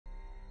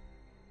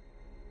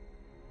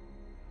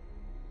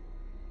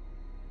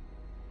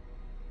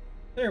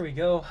There we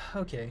go.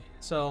 Okay,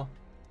 so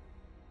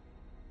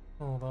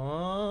hold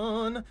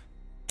on.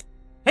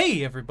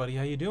 Hey everybody,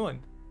 how you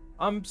doing?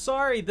 I'm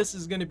sorry this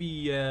is gonna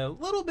be a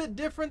little bit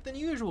different than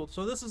usual.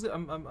 So this is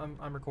I'm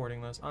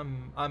recording this.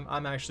 I'm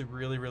actually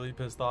really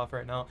pissed off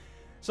right now.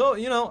 So,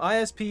 you know,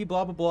 ISP,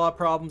 blah blah blah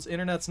problems,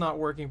 internet's not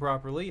working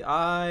properly.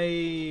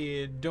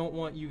 I don't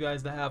want you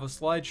guys to have a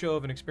slideshow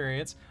of an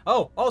experience.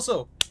 Oh,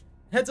 also,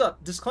 heads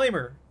up,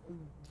 disclaimer.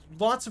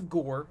 Lots of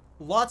gore,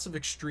 lots of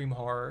extreme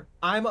horror.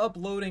 I'm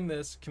uploading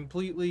this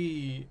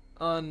completely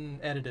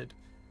unedited.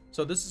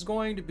 So this is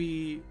going to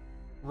be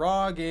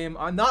raw game.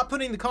 I'm not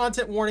putting the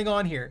content warning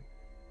on here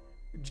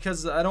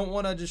because I don't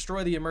want to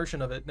destroy the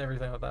immersion of it and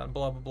everything like that and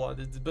blah blah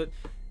blah. But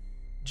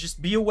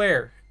just be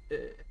aware.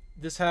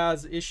 This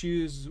has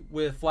issues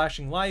with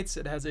flashing lights,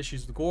 it has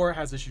issues with gore, it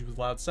has issues with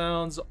loud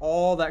sounds,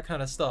 all that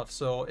kind of stuff.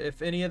 So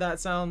if any of that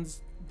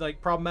sounds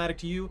like problematic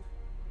to you,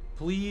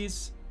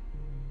 please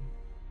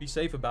be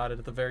safe about it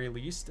at the very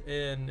least,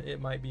 and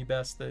it might be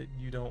best that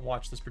you don't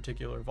watch this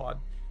particular VOD.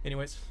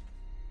 Anyways,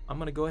 I'm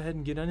gonna go ahead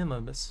and get in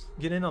on this.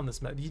 This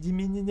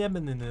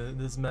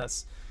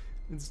mess.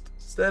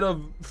 Instead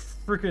of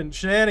freaking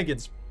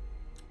shenanigans.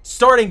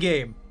 Starting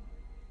game.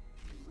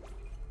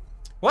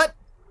 What?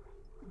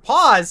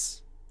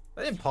 Pause?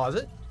 I didn't pause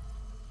it.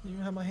 I didn't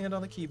even have my hand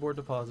on the keyboard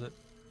to pause it.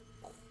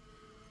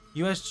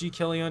 USG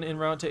Kellyon en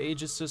route to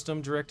Aegis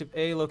system. Directive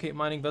A, locate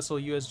mining vessel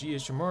USG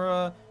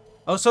Ishimura.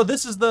 Oh, so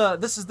this is the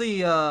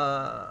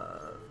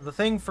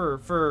thing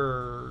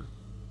for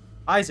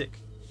Isaac.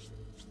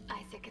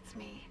 Isaac, it's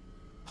me.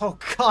 Oh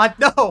God,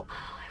 no! Oh,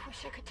 I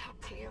wish I could talk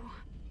to you.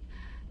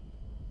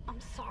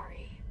 I'm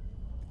sorry.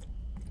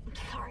 I'm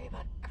sorry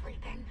about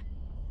everything.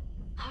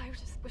 I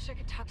just wish I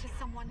could talk to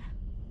someone.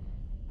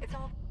 It's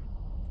all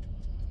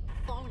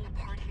falling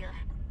apart here.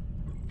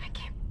 I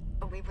can't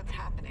believe what's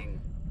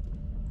happening.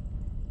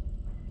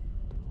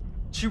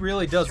 She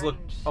really does look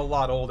Strange. a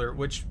lot older,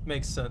 which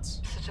makes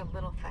sense. Such a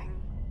little thing.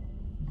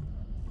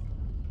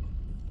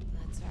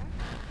 That's her?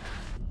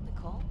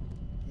 Nicole?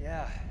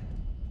 Yeah.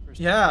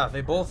 Yeah,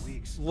 they both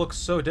look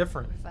so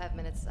different. 5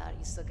 minutes out,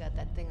 you still got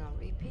that thing on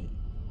repeat?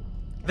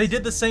 They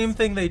did the same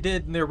thing they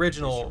did in the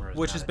original,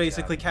 which is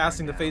basically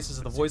casting the faces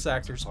of the voice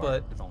actors,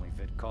 but with only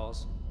vid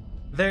calls.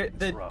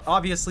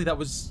 Obviously that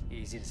was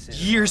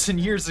years and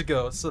years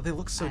ago, so they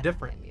look so I don't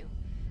different. blame you.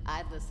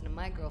 I'd listen to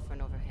my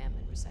girlfriend over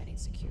Hammond reciting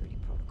security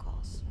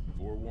protocols.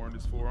 Forewarned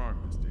is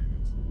forearmed, Miss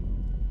Daniels.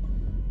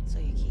 So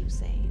you keep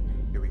saying.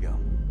 Here we go.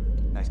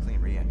 Nice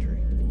clean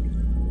re-entry.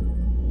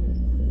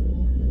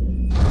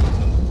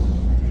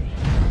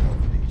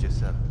 Aegis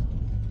 7.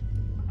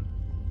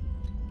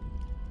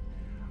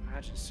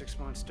 Imagine 6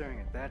 months staring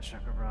at that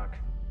chunk of rock.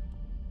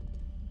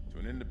 To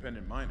an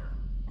independent miner,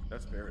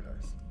 that's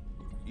paradise.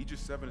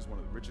 Aegis 7 is one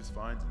of the richest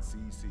finds in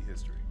CEC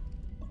history.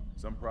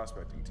 Some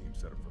prospecting team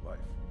set up for life.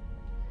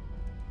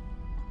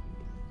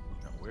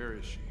 Now where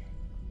is she?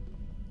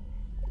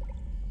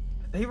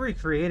 They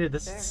recreated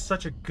this in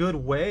such a good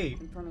way.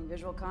 Confirming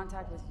visual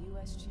contact with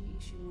USG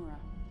Ishimura.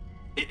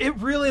 It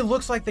really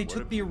looks like they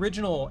took the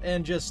original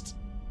and just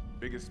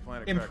Biggest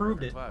planet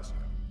improved cracker in it. class, you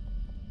know.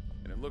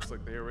 And it looks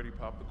like they already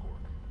popped the cork.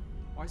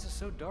 Why is it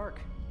so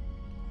dark?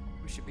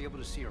 We should be able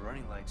to see her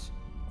running lights.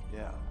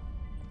 Yeah.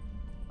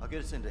 I'll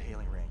get us into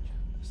hailing range.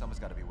 Someone's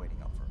got to be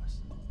waiting up for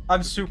us.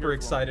 I'm Just be super careful on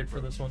excited the for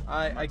this approach. one.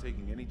 I'm not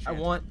taking any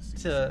chances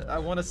with the I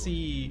want to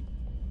see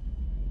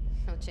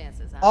No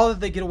chances, huh? all that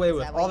they get away Is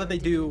with, that why all you that they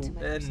were digging do, into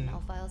my and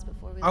personnel files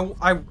before we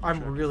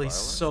I'm really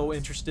so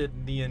interested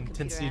in the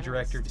intensity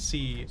director to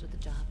see Comes with the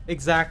job.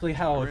 exactly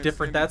how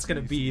different that's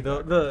going to be,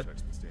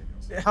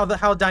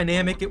 how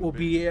dynamic it will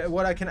be,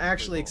 what I can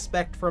actually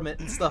expect from it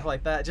and stuff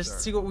like that. Just to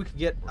see what we could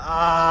get.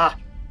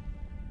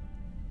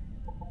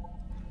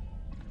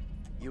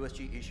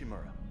 USG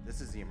Ishimura. This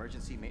is the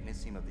emergency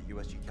maintenance team of the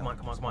USG Come on, Kellyon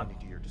come on. responding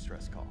to your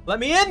distress call. Let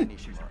me in!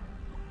 Ishimura.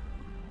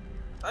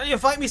 You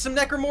fight me some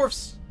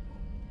necromorphs.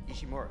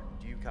 Ishimura,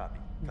 do you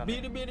copy? Come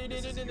in.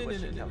 This is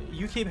USG Kellyon.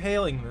 You keep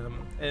hailing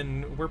them,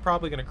 and we're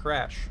probably gonna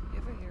crash. You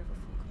ever hear of a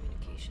full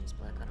communications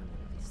blackout on one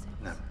of these things?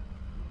 Never.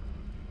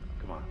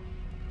 Come on.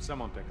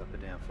 Someone pick up the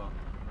damn phone.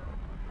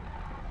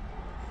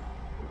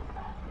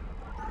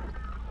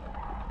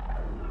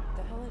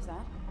 The hell is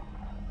that?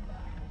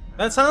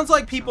 That sounds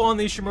like people on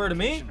the Ishimura to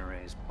me. Communication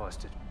array is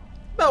busted.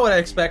 About what I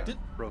expected.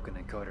 Broken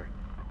encoder.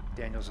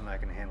 Daniels and I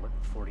can handle it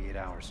in 48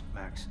 hours,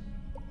 max.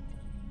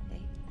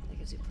 Hey, that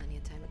gives you plenty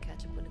of time to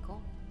catch up with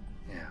Nicole.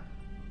 Yeah,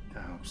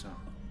 I hope so.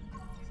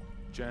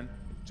 Jen,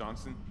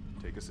 Johnson,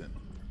 take us in.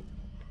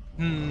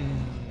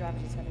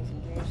 Gravity settings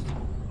engaged.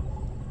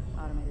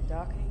 Automated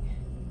docking.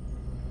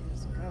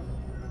 Let's go.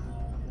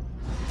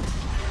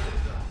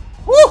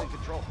 Woo! In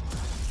control.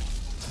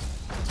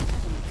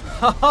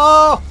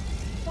 Oh!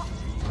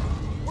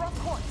 We're off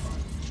course.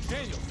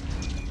 Daniel!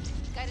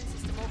 Guidance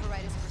system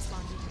override isn't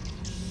responding.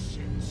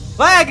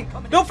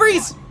 Lag! Don't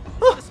freeze!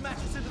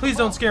 Please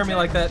don't scare me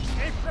like that.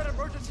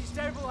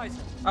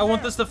 I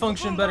want this to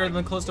function better than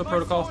the Callisto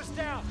Protocol.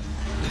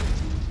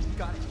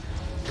 Got it.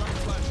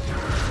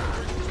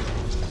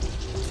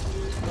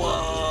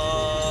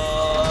 Whoa!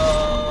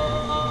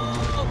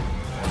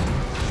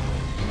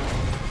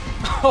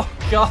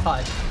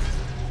 god.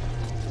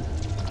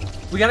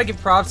 We gotta give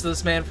props to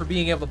this man for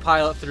being able to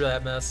pilot through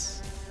that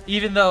mess.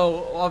 Even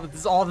though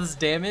all this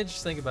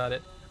damage, think about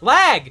it.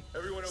 Lag!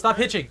 Stop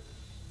hitching.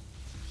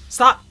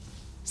 Stop!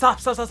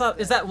 Stop, stop, stop, stop.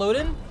 Is that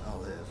loading? I'll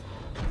live.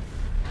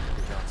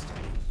 Dr. Johnston,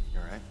 you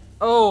alright?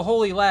 Oh,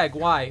 holy lag.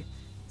 Why?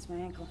 It's my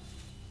ankle.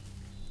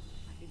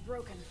 Might be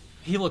broken.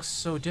 He looks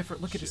so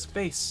different. Look at his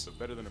face. But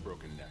better than a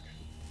broken neck.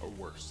 Or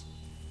worse.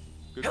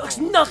 Good He looks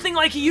call. nothing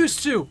like he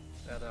used to.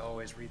 Gotta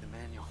always read the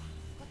manual.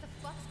 What the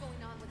fuck's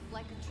going on with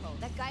flight control?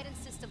 That guidance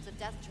system's a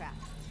death trap.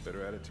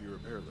 Better add it to your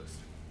repair list.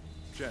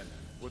 Jen,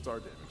 what's our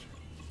damage?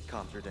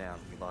 Comms are down.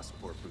 We lost a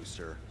port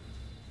booster.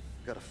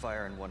 Got a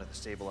fire in one of the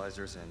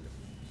stabilizers and...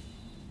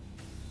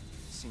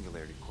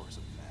 Singularity core's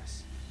a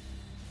mess.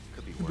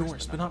 Could be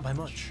worse, But not by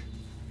much.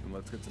 Then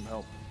let's get some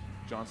help.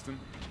 Johnston,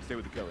 stay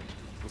with the Kelly.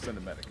 We'll send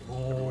a medic.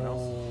 Everyone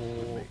else,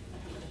 with me.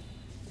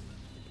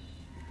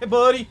 Hey,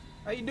 buddy.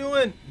 How you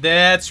doing?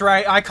 That's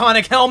right.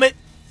 Iconic helmet.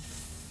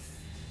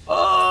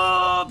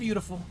 Oh,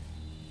 beautiful.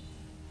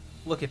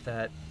 Look at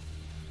that.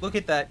 Look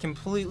at that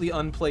completely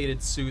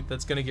unplated suit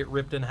that's going to get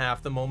ripped in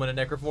half the moment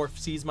a necromorph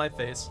sees my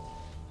face.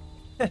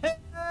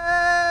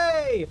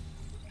 Hey!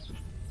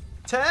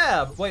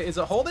 Tab. Wait, is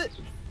it hold it?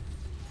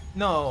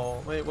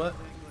 No. Wait, what?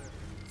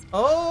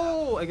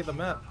 Oh, I get the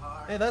map.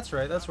 Hey, that's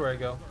right. That's where I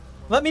go.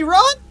 Let me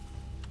run!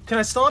 Can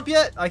I stomp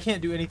yet? I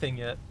can't do anything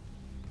yet.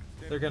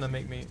 They're gonna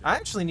make me... I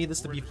actually need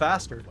this to be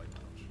faster.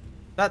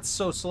 That's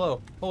so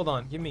slow. Hold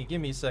on. Give me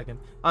a second.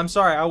 I'm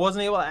sorry. I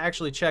wasn't able to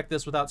actually check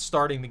this without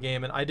starting the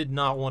game, and I did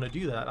not want to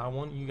do that. I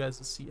want you guys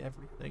to see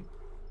everything.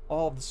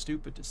 All the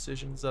stupid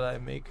decisions that I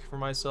make for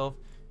myself.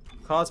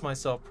 Cause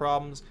myself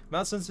problems.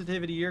 Mouse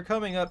sensitivity, you're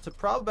coming up to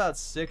probably about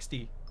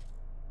 60.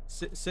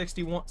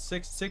 61,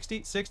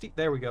 60?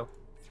 There we go.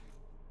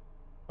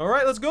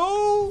 Alright, let's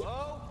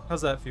go!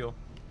 How's that feel?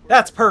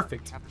 That's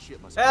perfect.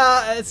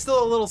 It's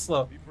still a little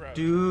slow.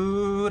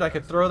 Dude, I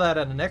could throw that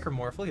at a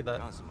necromorph. Look at that.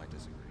 Johnson might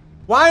disagree.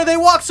 Why do they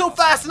walk so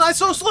fast and I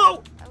so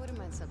slow? I wouldn't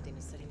mind something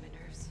to steady my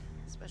nerves,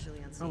 especially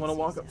on I want to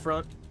walk up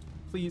front.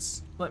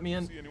 Please, let me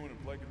in. See anyone in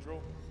flight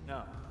control?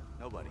 No,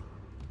 nobody.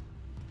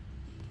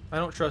 I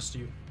don't trust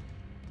you.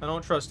 I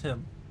don't trust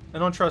him. I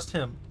don't trust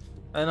him.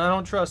 And I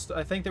don't trust...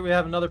 I think that we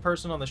have another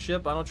person on the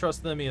ship. I don't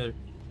trust them either.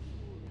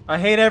 I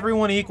hate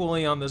everyone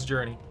equally on this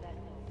journey.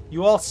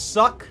 You all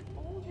suck.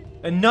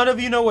 And none of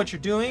you know what you're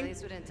doing.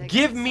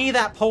 Give me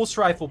that pulse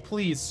rifle,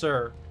 please,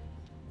 sir.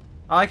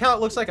 I like how it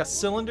looks like a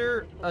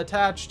cylinder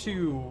attached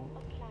to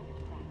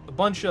a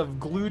bunch of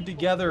glued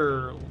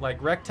together,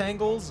 like,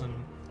 rectangles and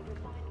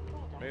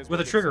with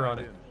a trigger on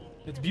it.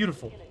 It's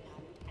beautiful.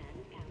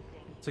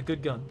 It's a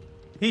good gun.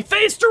 He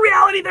faced a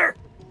reality there!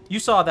 You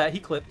saw that. He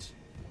clipped.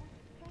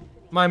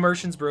 My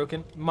immersion's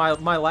broken. My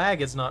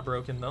lag is not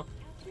broken, though.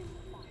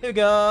 Hey,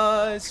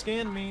 guys.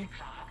 Scan me.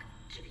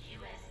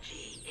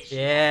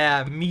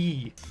 Yeah,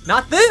 me.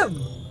 Not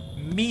them!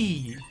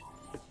 Me.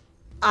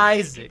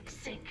 Isaac.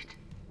 Synced.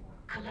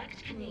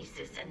 Collect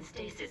kinesis and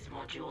stasis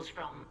modules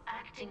from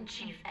Acting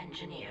Chief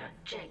Engineer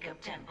Jacob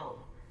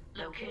Temple.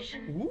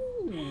 Location?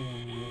 Ooh.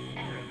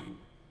 Error.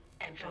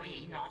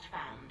 Employee not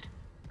found.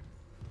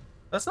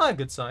 That's not a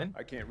good sign.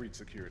 I can't reach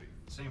security.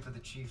 Same for the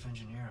chief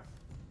engineer.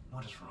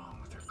 What is wrong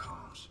with their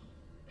comms?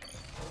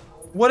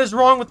 What is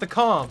wrong with the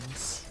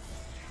comms?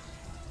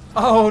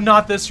 Oh,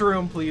 not this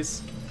room,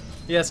 please.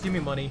 Yes, give me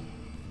money.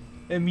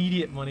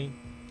 Immediate money.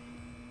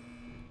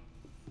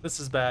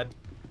 This is bad.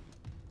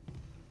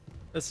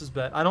 This is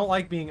bad. I don't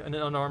like being in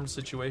an unarmed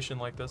situation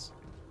like this.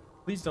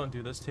 Please don't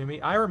do this to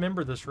me. I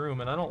remember this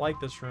room, and I don't like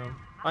this room.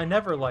 I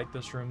never liked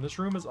this room. This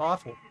room is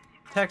awful.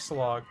 Text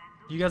log.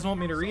 You guys want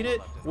me to read it?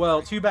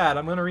 Well, too bad.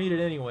 I'm going to read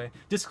it anyway.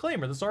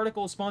 Disclaimer. This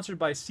article is sponsored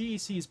by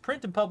CEC's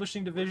Print and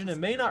Publishing Division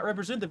and may not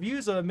represent the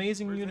views of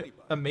Amazing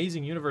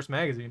Universe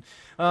magazine.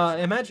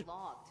 Imagine...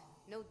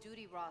 No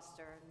duty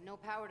roster, no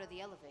power to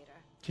the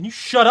elevator. Can you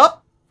shut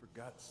up? For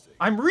God's sake.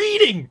 I'm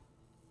reading!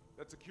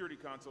 That security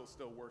console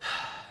still working.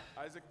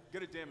 Isaac,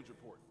 get a damage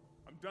report.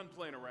 I'm done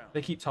playing around.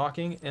 They keep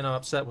talking, and I'm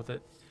upset with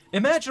it.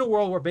 Imagine a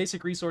world where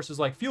basic resources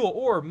like fuel,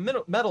 ore,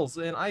 metals,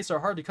 and ice are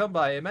hard to come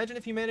by. Imagine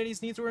if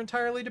humanity's needs were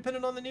entirely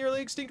dependent on the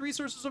nearly extinct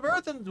resources of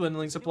Earth and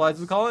dwindling supplies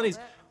of the colonies.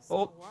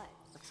 So what?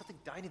 Like something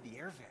died in the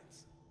air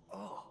vents.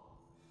 Oh.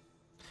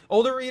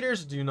 Older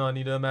readers do not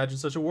need to imagine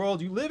such a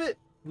world. You live it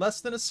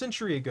less than a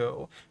century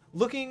ago.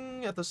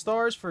 Looking at the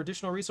stars for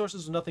additional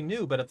resources was nothing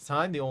new, but at the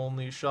time, the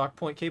only shock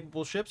point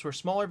capable ships were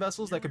smaller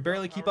vessels that could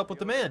barely keep up with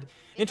demand.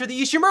 Enter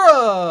the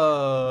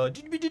Ishimura!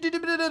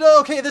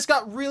 Okay, this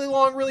got really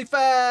long really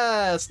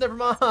fast. Never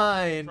mind.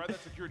 Try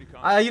that security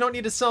console. You don't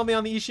need to sell me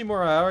on the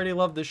Ishimura. I already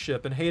love this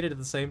ship and hate it at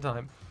the same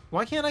time.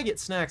 Why can't I get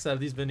snacks out of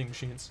these vending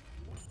machines?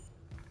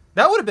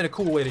 That would have been a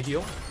cool way to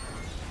heal.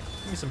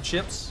 Give me some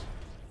chips.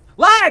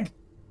 Lag!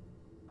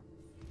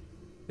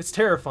 It's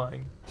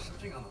terrifying.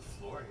 Something on the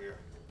floor here.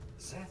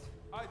 Seth?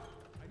 I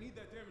need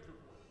that damage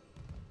report.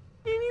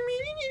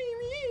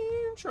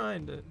 I'm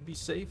trying to be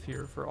safe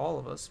here for all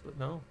of us, but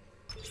no.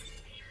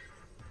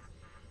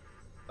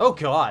 Oh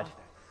god.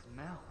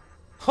 Smell.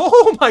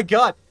 Oh my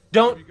god. What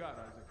Don't. you got,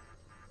 Isaac?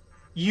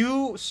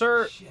 You,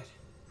 sir, Shit.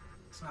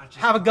 It's not just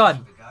have a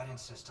gun. the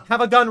guidance system.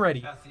 Have a gun ready.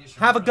 Half the issue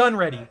Have a running gun through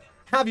ready. red.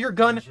 Have your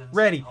gun Visions,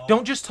 ready. hope,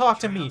 Don't just talk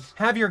to me. betrayals.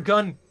 Have your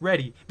gun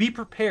ready. Be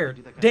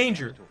prepared.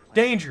 Danger.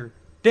 Danger.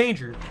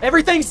 Danger.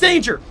 Everything's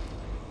danger.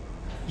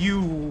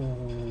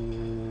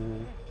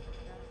 You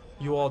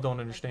all don't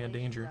understand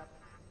danger.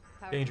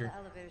 Danger.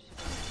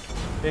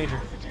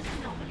 Danger.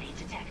 Anomaly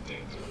detected.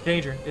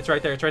 Danger. It's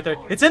right there. It's right there.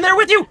 It's in there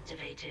with you.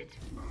 Activated.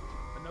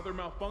 Another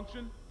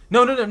malfunction?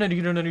 No, you don't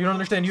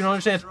understand. You don't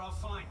understand. They're all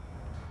fine.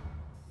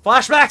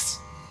 Flashbacks.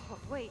 Oh,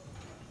 wait.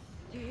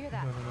 Do you hear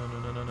that?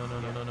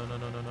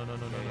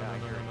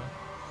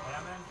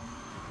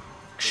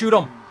 Shoot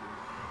him.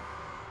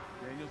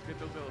 Daniels, get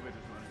those elevators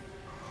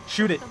running.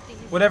 Shoot it.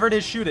 Whatever it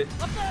is, shoot it.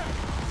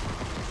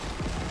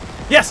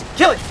 Yes,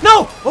 kill it.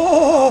 No.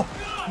 Oh.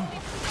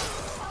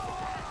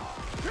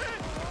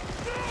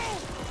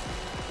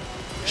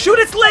 Shoot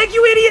its leg,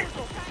 you idiot.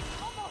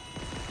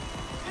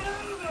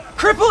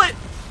 Cripple it.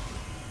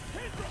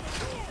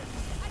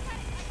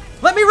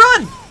 Let me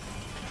run.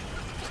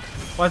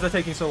 Why is that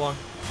taking so long?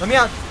 Let me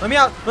out. Let me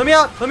out. Let me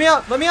out. Let me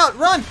out. Let me out.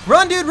 Run.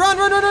 Run, dude. Run.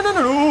 Run. Run. Run.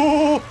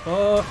 Run.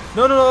 Run.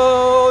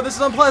 No. This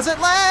is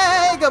unpleasant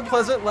leg.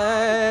 Unpleasant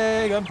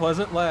leg.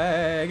 Unpleasant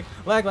leg.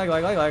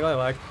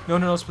 Lag.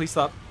 No. Please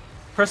stop.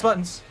 Press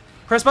buttons.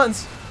 Press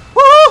buttons.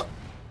 Woo!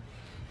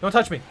 Don't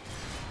touch me.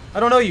 I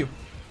don't know you.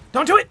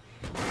 Don't do it.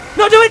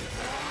 No, do it.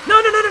 No.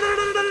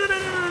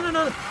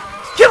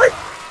 Kill it.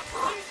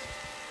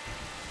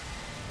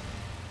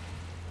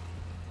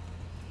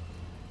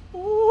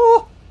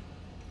 Ooh.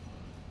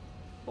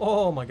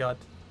 Oh my god.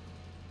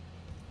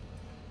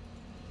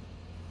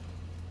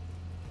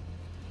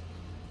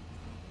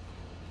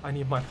 I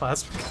need my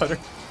plasma cutter.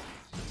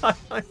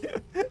 I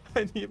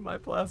need my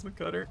plasma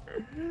cutter.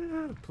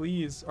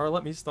 Please, or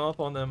let me stomp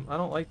on them. I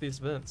don't like these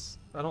vents.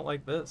 I don't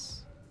like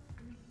this.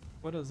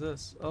 What is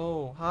this?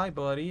 Oh, hi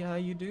buddy. How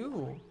you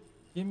do?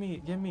 Give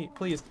me,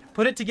 please.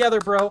 Put it together,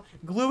 bro.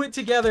 Glue it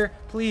together.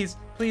 Please.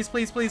 Glue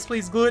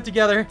it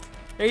together.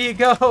 There you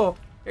go.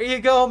 There you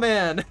go,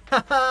 man.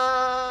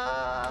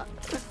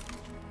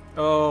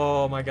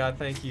 Oh my god,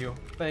 thank you.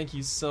 Thank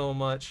you so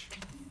much.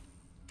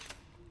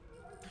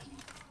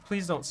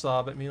 Please don't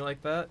sob at me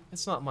like that.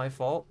 It's not my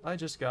fault. I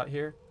just got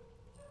here.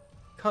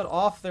 Cut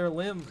off their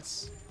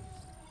limbs.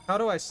 How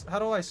do I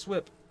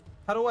swip?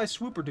 How do I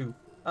swooper do?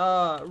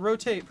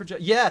 Rotate,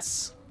 project.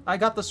 Yes! I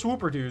got the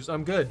swooper doos.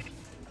 I'm good.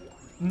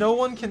 No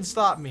one can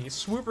stop me.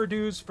 Swooper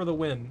doos for the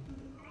win.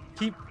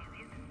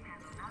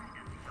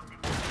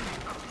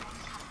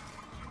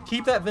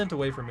 Keep that vent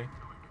away from me.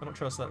 I don't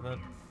trust that vent.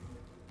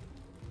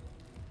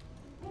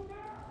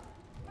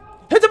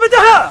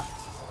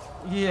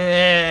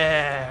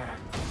 Yeah!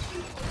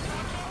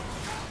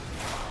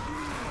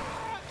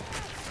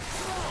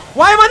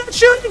 Why am I not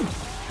shooting?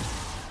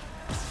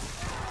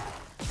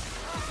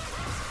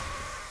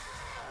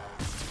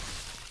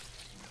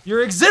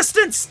 Your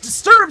existence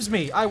disturbs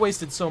me! I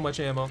wasted so much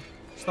ammo.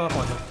 Stop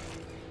on him.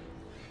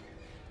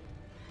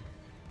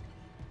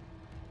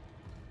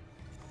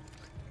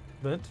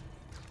 Vent.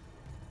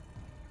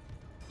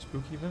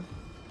 Spooky vent.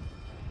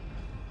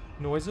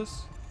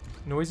 Noises.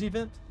 Noisy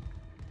vent.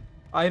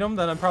 Item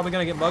that I'm probably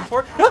gonna get mugged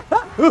for.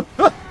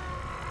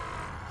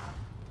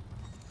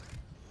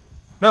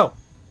 No.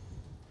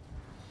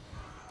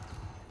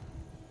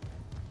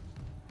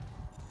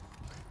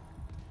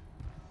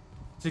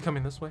 Is he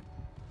coming this way?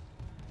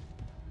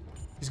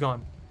 He's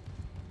gone.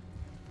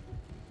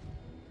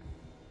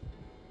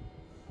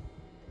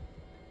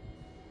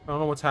 I don't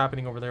know what's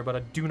happening over there, but I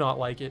do not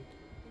like it.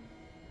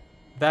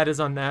 That is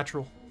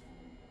unnatural.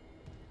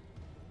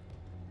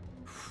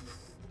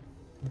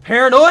 The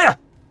paranoia!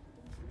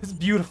 It's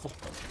beautiful.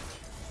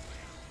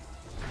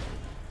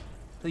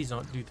 Please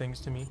don't do things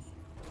to me.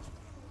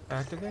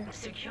 Activate.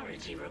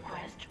 Security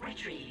request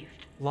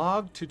retrieved.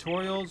 Log,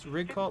 tutorials,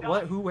 rig call.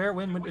 What? Who? Where?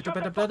 When? We shot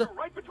that fucker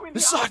right between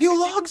This the is eyes. audio He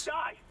didn't logs?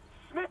 die.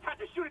 Smith had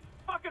to shoot his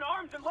fucking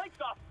arms and legs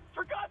off.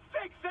 For God's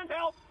sake, send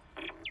help!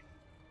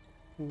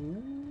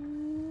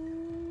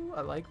 Ooh,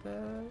 I like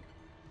that.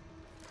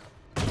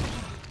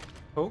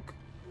 Poke.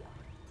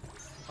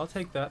 I'll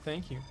take that,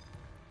 thank you.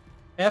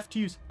 F to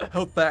use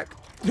health back.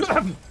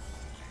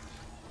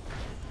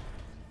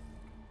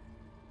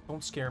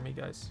 Don't scare me,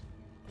 guys.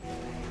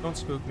 Don't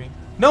spook me.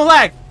 No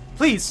lag!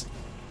 Please!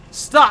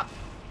 Stop!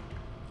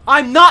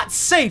 I'm not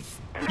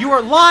safe! You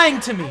are lying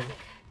to me!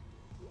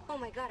 Oh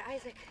my god,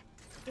 Isaac.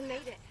 You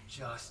made it.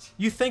 Just.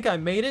 You think I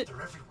made it?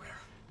 They're everywhere.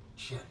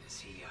 Shit, is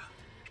he,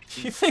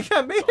 You think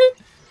I made it?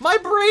 My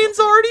brain's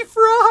already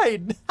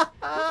fried!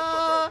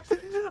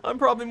 I'm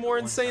probably more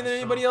insane than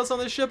anybody else on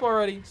this ship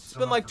already. It's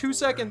been like 2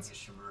 seconds.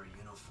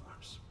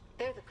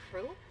 They're the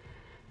crew?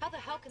 How the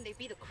hell can they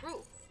be the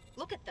crew?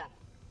 Look at them.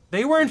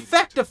 They were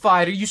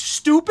infectified. Are you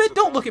stupid?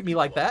 Don't look at me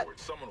like that.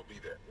 Someone will be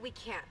there. We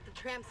can't. The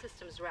tram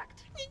system's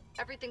wrecked.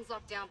 Everything's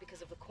locked down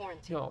because of the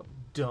quarantine. Yo,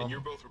 dumb. And you're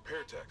both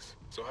repair techs,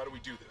 so how do we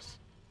do this?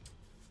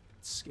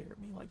 Scare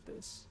me like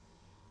this.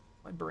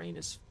 My brain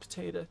is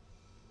potato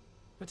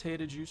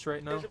juice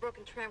right now. There's a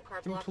broken tram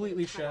car blocking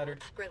Completely the tunnel.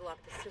 shattered. Gridlock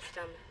the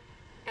system.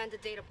 And the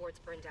data board's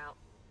burned out.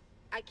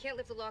 I can't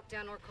lift the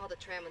lockdown or call the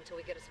tram until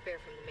we get a spare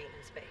from the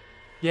maintenance bay.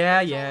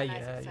 Yeah.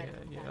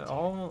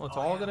 It's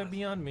all gonna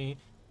be on me.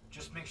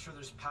 Just make sure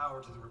there's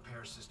power to the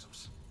repair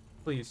systems.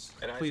 Please,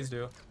 And please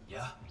do.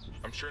 Yeah?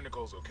 I'm sure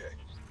Nicole's okay.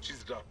 She's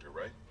the doctor,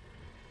 right?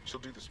 She'll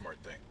do the smart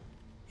thing.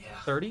 Yeah.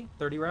 30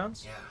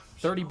 rounds? Yeah.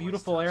 30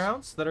 beautiful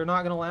rounds that are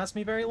not gonna last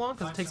me very long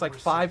because it takes like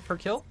 5 per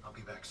kill. I'll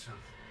be back soon.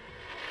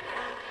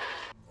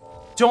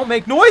 Don't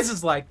make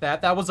noises like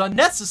that. That was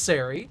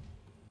unnecessary.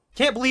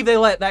 Can't believe they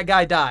let that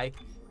guy die.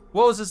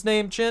 What was his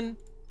name? Chin?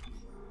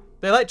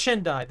 They let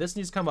Chin die. This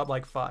needs to come up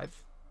like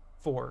 5,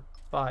 4,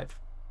 5,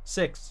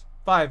 6,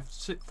 5,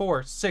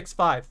 4, 6,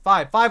 5,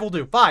 5. 5 will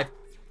do. 5.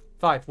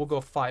 5. We'll go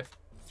 5.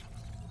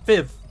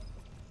 5.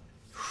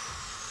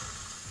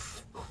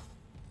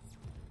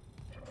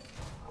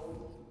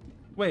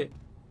 Wait.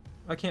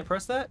 I can't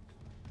press that?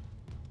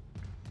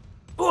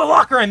 Oh, a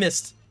locker I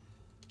missed!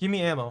 Give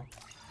me ammo.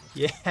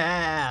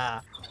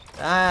 Yeah!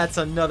 That's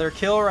another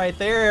kill right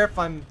there if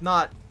I'm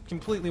not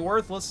completely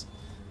worthless.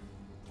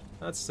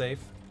 That's safe.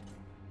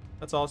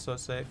 That's also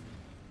safe.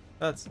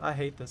 I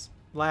hate this.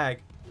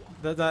 Lag.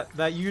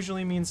 That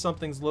usually means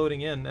something's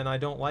loading in, and I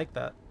don't like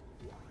that.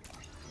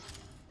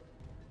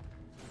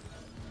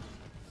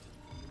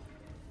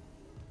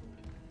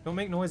 Don't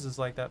make noises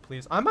like that,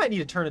 please. I might need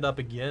to turn it up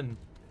again.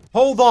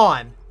 Hold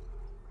on!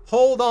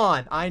 Hold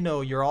on! I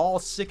know, you're all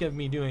sick of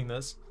me doing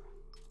this.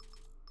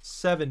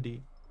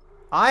 70.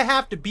 I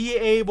have to be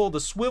able to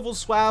swivel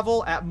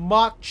swavel at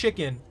mock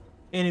chicken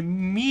and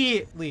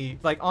immediately,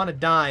 like on a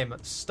dime,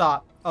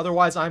 stop.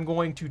 Otherwise, I'm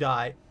going to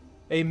die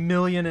 1.5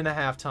 million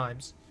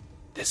times.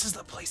 This is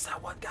the place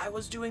that one guy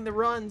was doing the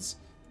runs.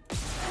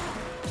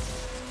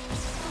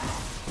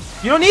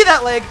 You don't need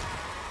that leg.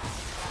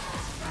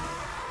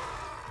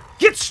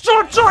 Get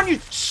starts on you,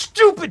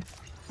 stupid.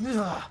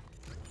 Ugh.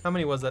 How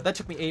many was that? That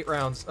took me 8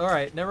 rounds. All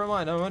right, never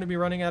mind. I'm going to be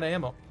running out of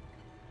ammo.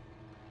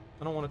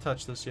 I don't want to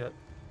touch this yet.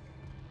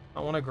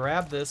 I want to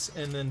grab this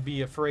and then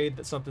be afraid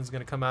that something's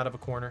going to come out of a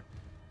corner.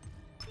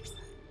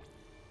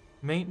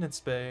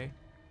 Maintenance bay.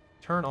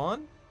 Turn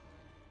on?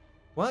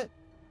 What?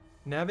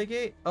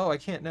 Navigate? Oh, I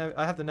can't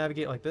I have to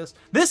navigate like this.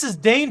 This is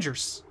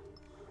dangerous!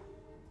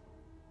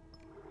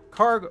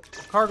 Cargo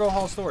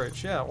hall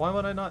storage. Yeah, why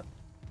would I not?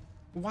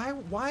 Why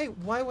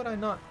would I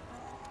not?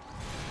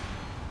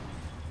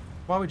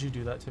 Why would you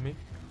do that to me?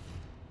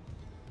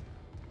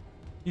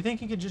 You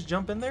think you could just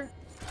jump in there?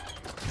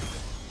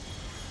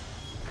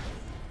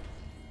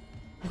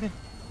 Okay.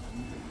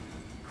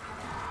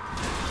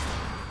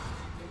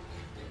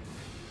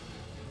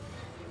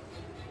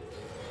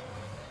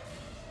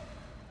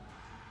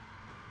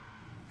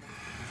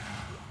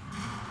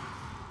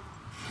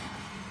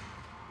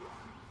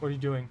 What are you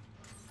doing?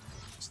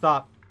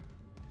 Stop.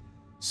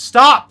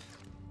 Stop!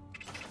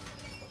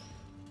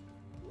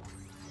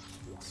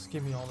 Just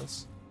give me all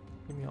this.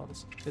 Give me all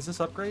this. Is this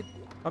upgrade?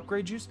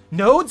 Upgrade juice?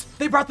 Nodes?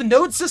 They brought the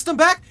node system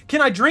back?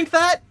 Can I drink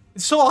that?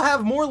 So I'll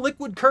have more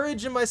liquid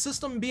courage in my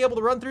system and be able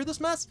to run through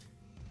this mess?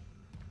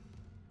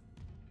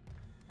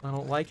 I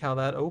don't like how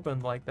that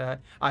opened like that.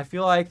 I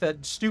feel like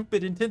that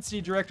stupid intensity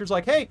director's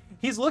like, hey,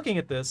 he's looking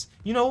at this.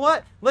 You know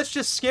what? Let's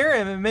just scare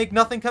him and make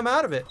nothing come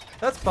out of it.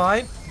 That's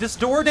fine. This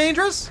door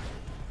dangerous?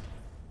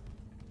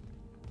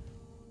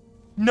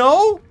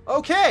 No?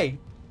 Okay.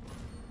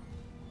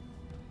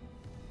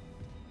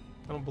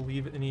 I don't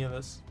believe any of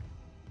this.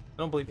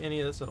 I don't believe any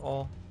of this at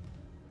all.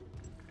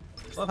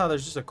 I love how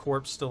there's just a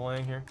corpse still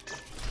laying here.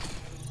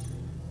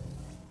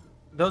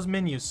 Those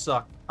menus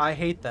suck. I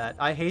hate that.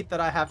 I hate that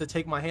I have to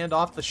take my hand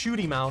off the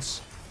shooty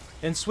mouse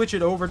and switch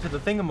it over to the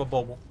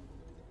thingamabobble.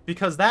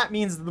 Because that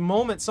means the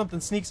moment something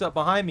sneaks up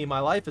behind me, my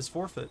life is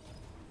forfeit.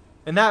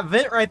 And that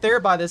vent right there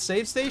by this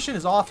save station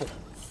is awful.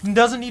 It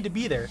doesn't need to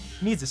be there.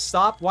 It needs to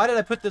stop. Why did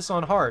I put this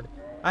on hard?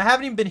 I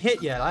haven't even been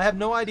hit yet. I have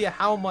no idea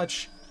how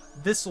much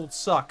this will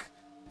suck.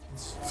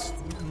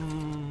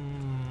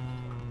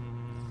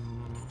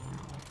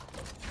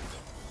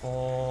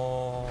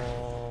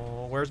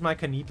 Oh, where's my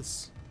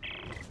Canibus?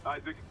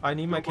 Isaac, I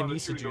need my don't bother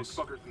Kinesis shooting juice.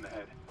 those fuckers in the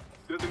head.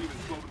 Doesn't even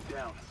slow them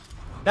down.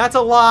 That's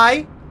a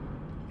lie.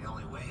 The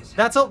only way is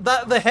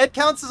The head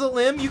counts as a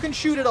limb. You can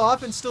shoot it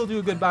off and still do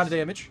a good amount of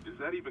damage. Does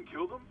that even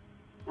kill them?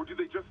 Or do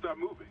they just stop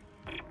moving?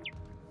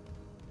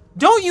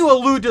 Don't you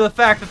allude to the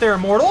fact that they're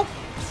immortal.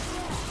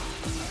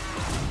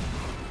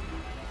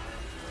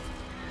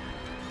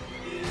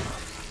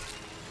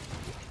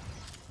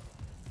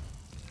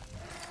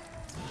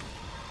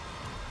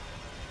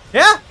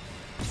 Yeah?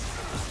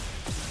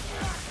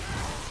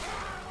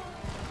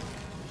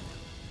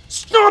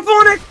 Stomp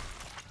on it!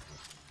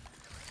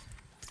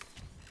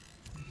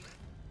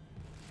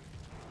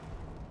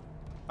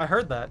 I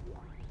heard that.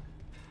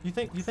 You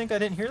think I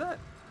didn't hear that?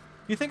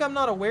 You think I'm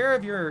not aware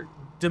of your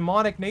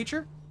demonic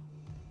nature?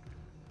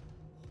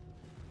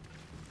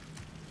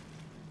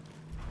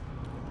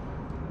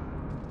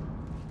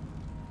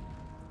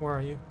 Where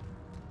are you?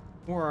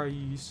 Where are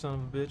you, you son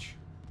of a bitch?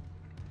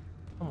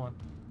 Come on.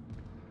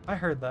 I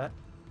heard that.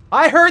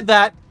 I heard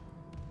that!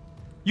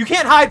 You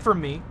can't hide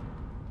from me!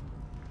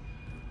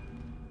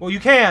 Well, you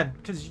can,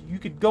 because you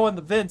could go in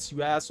the vents,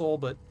 you asshole,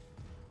 but...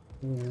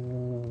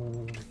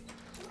 Ooh.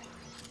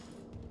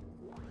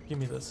 Give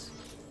me this.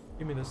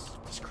 Give me this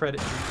credit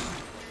juice.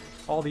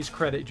 All these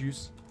credit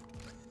juice.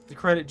 The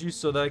credit juice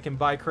so that I can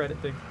buy credit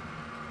thing.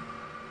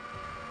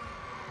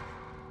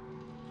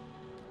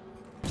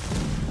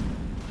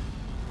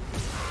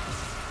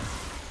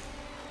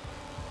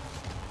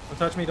 Don't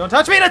touch me, don't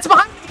touch me, that's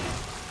behind me!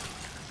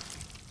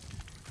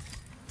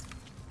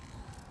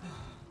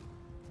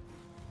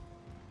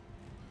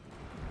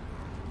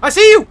 I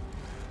see you!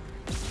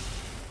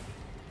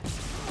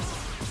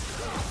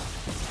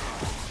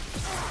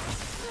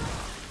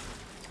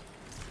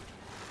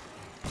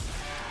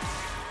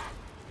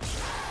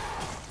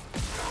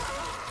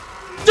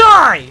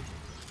 Die!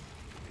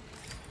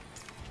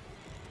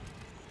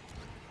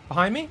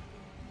 Behind me?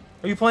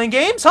 Are you playing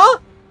games, huh?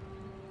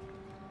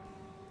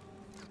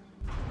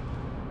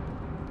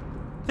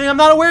 Think I'm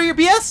not aware of your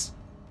BS?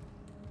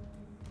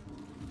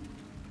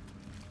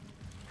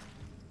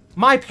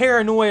 My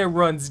paranoia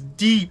runs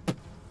deep.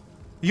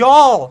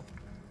 Y'all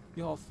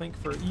think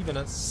for even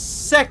a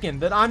second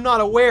that I'm not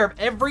aware of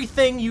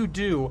everything you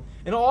do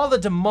and all the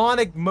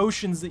demonic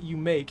motions that you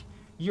make.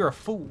 You're a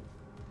fool.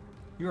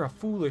 You're a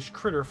foolish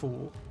critter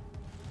fool.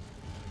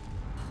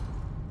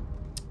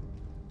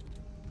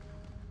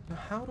 Now,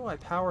 how do I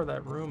power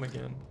that room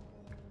again?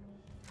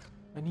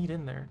 I need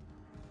in there.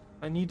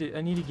 I need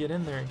to get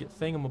in there and get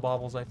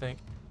thingamabobbles, I think.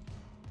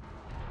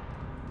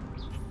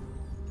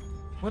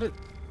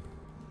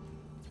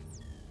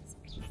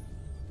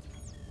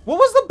 What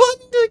was the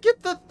button to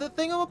get the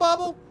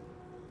thingamabobble?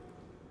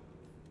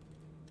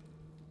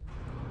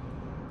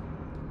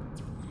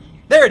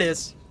 There it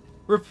is.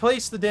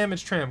 Replace the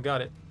damaged tram.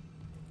 Got it.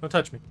 Don't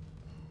touch me.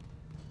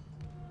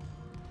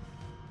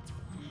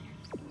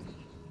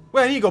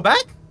 Wait, I need to go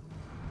back?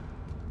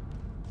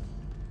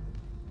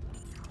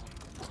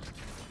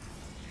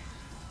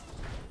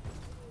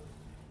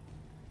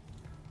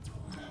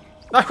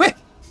 I wait.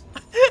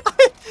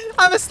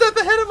 I'm a step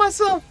ahead of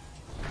myself.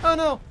 Oh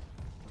no.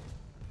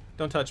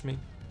 Don't touch me.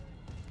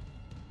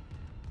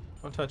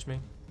 Don't touch me.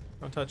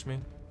 Don't touch me.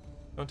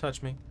 Don't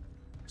touch me.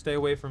 Stay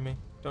away from me.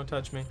 Don't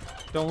touch me.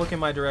 Don't look in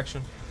my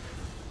direction.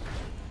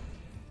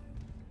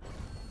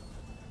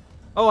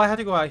 Oh, I had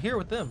to go out here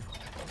with them.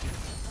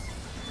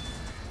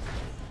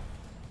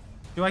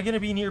 Do I get to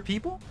be near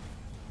people?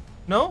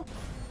 No?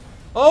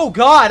 Oh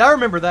god, I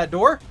remember that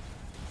door.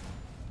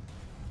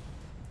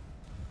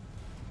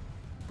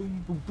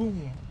 Boom, boom,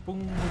 boom,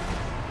 boom.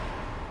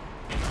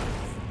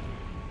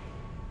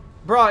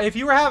 Bro, if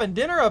you were having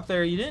dinner up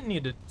there, you didn't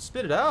need to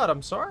spit it out.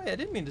 I'm sorry, I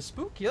didn't mean to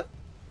spook you.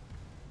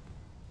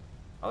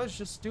 I was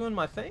just doing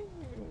my thing,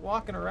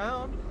 walking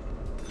around,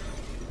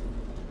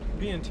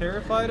 being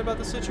terrified about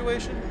the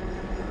situation.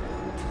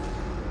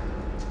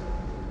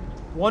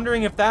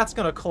 Wondering if that's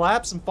gonna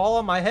collapse and fall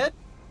on my head.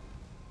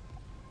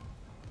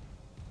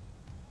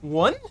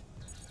 One?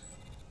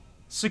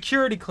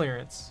 Security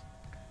clearance.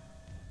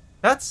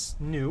 That's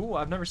new.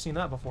 I've never seen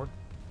that before.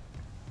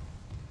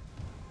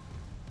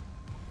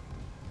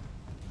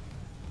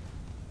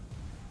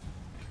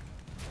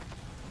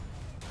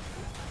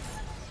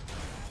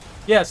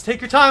 Yes,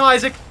 take your time,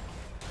 Isaac.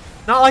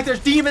 Not like there's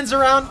demons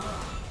around.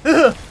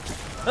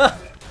 That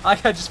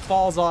guy just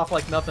falls off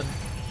like nothing.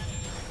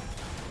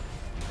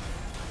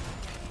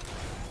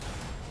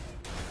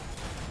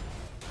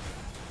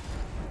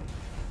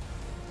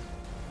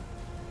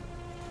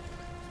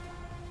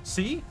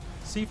 See?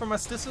 See for my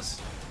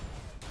stisis?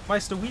 My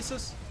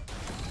stoesis?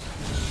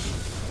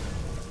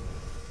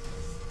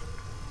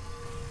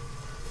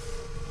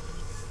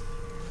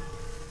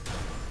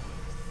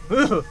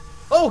 Ugh.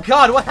 Oh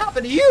god, what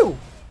happened to you?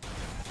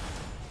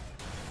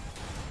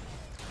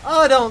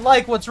 I don't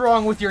like what's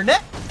wrong with your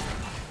neck.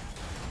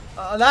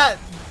 That,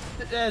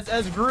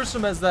 as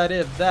gruesome as that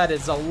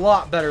is a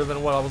lot better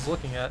than what I was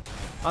looking at.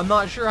 I'm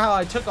not sure how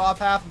I took off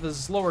half of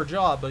his lower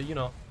jaw, but you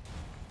know.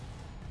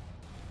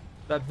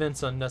 That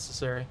vent's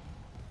unnecessary.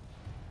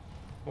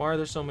 Why are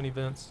there so many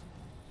vents?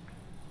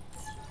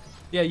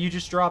 Yeah, you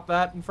just dropped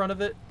that in front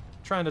of it?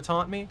 Trying to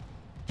taunt me?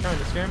 Trying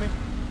to scare me?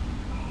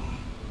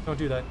 Don't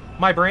do that.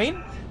 My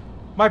brain?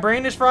 My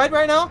brain is fried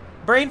right now?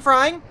 Brain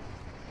frying?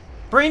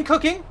 Brain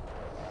cooking?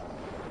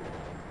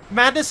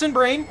 Madness in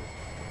brain?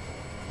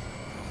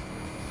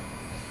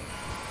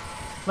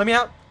 Let me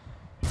out.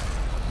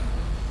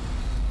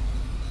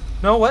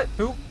 No, what?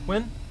 Who?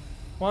 When?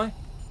 Why?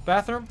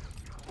 Bathroom?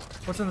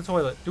 What's in the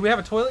toilet? Do we have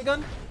a toilet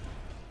gun?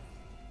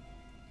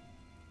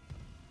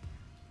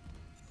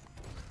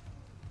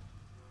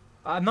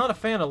 I'm not a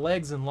fan of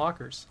legs in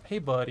lockers. Hey,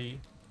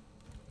 buddy.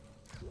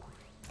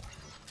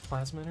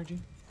 Plasma energy?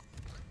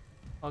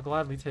 I'll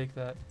gladly take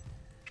that.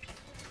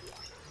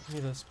 Give me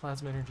this.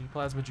 Plasma energy.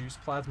 Plasma juice.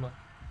 Plasma.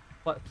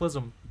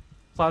 Plism.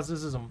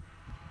 Plasism.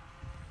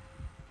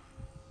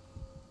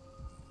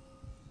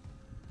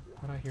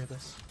 How do I hear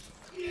this?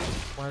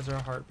 Why is there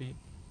a heartbeat?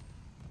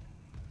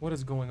 What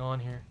is going on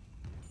here?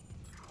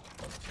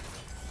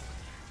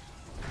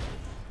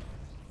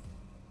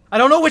 I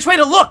don't know which way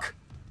to look!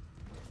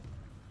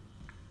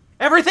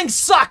 Everything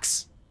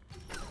sucks!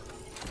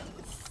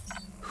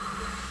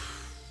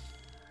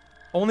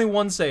 Only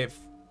one save.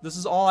 This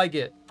is all I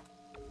get.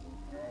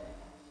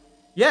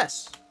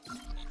 Yes.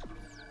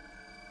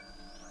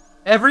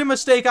 Every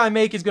mistake I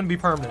make is going to be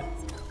permanent.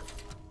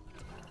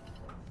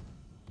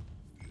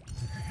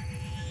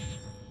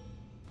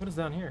 What is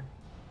down here?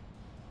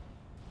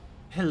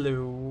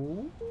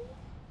 Hello?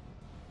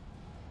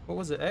 What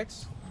was it,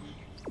 X?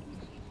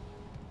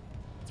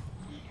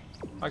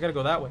 I gotta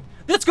go that way.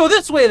 Let's go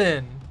this way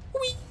then!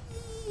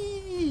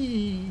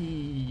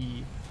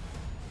 Whee!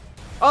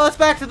 Oh, let's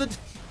back to the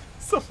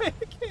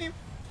game.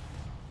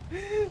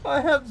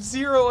 I have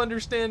zero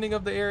understanding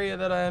of the area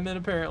that I am in,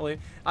 apparently.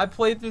 I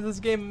played through this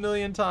game a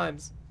million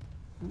times.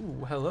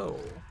 Ooh, hello.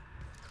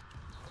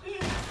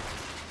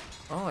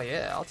 Oh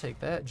yeah, I'll take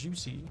that.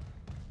 Juicy.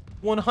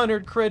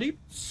 100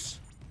 credits.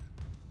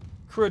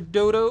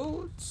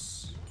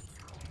 Credodos.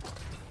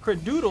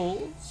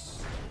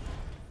 Credoodles.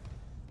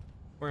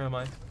 Where am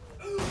I?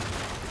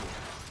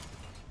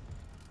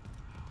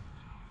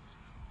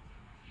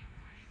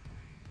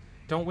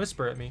 Don't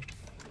whisper at me.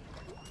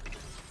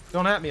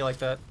 Don't at me like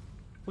that.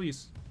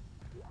 Please.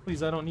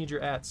 Please, I don't need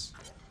your ats.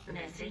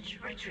 Message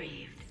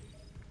retrieved.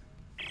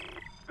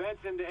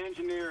 Vents into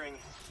engineering.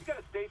 You got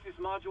a stasis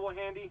module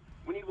handy?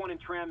 We need one in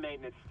tram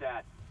maintenance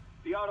stat.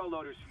 The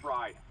autoloader's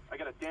fried. I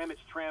got a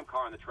damaged tram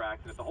car on the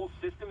tracks, and if the whole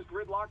system's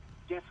gridlocked,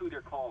 guess who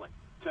they're calling?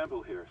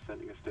 Temple here,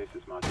 sending a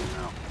stasis module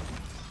now.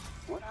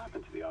 What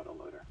happened to the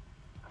autoloader?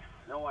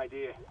 No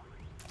idea.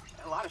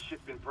 A lot of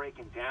shit's been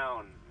breaking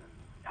down.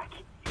 I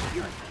keep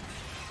hearing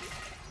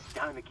things.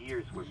 Down in the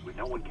gears where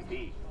no one can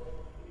be.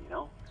 You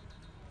know?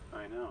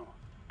 I know.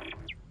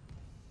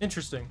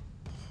 Interesting.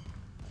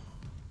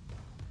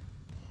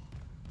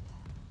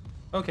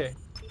 Okay.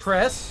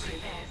 Press.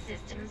 Repair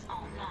systems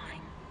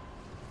online.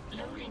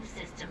 Loading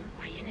system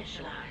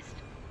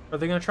reinitialized. Are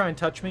they gonna try and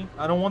touch me?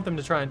 I don't want them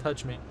to try and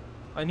touch me.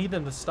 I need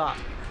them to stop.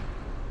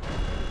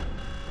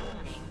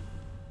 Warning.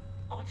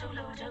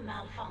 Autoloader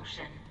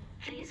malfunction.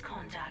 Please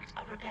contact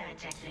a repair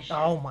technician.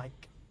 Oh my...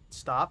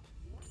 Stop.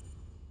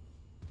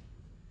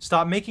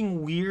 Stop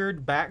making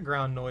weird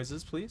background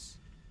noises, please.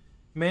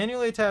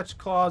 Manually attach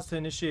claws to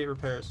initiate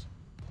repairs.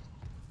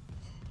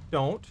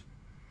 Don't.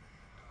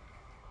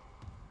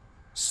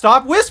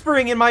 Stop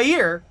whispering in my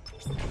ear.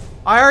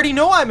 I already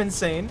know I'm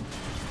insane.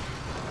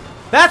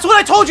 That's what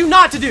I told you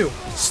not to do.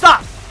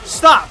 Stop.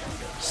 Stop.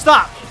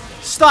 Stop.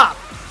 Stop.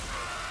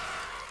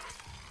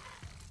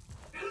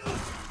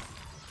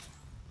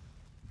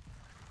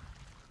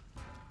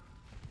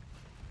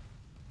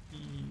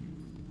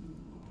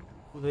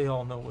 They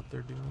all know what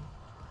they're doing.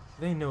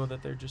 They know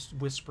that they're just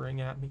whispering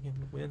at me in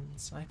the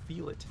winds. I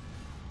feel it.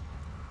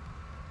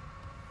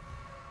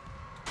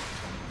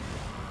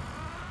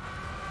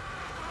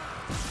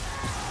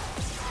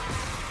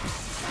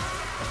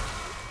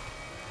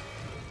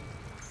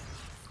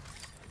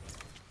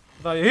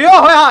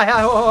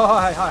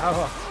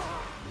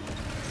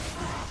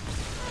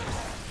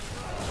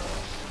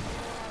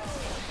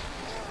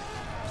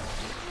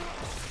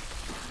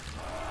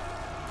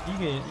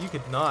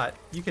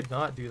 You could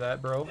not do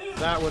that, bro.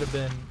 That would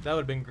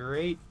have been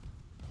great.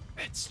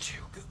 It's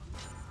too good.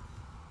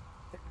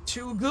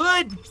 Too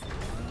good.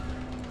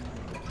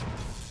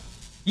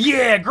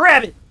 Yeah,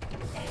 grab it.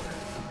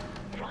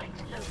 Right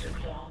loader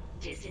claw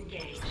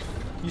disengaged.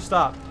 You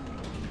stop.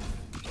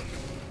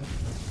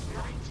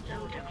 Right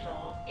loader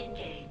claw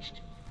engaged.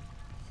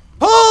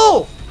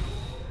 Pull!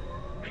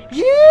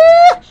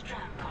 Yeah!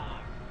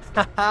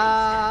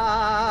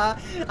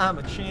 I'm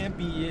a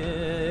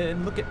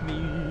champion. Look at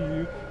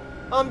me.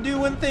 I'm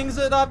doing things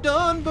that I've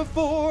done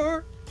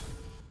before.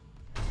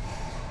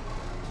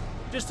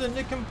 Just a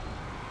nick.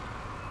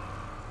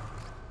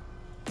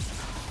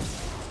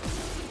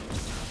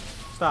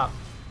 Stop.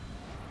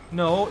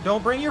 No,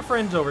 don't bring your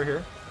friends over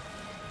here.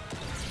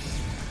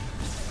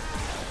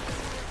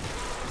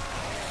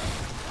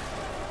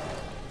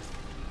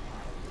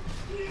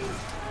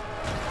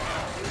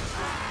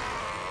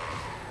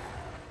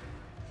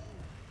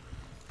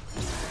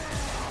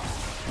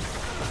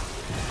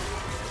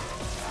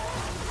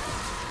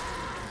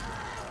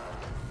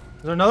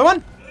 Is there another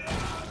one?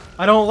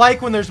 I don't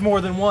like when there's more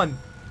than one.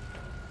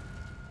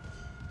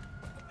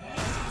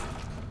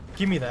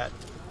 Give me that.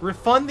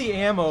 Refund the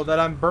ammo that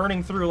I'm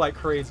burning through like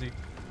crazy.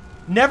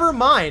 Never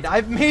mind.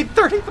 I've made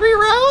 33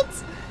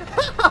 rounds?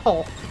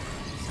 How?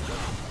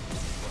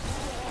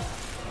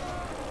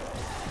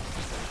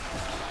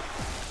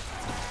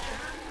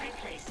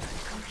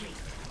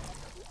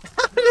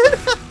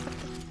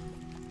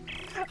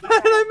 How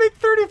did I make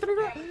 33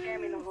 rounds?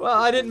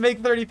 Well, I didn't make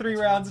 33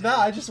 rounds now.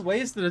 I just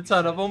wasted a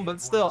ton of them,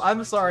 but still,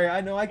 I'm sorry. I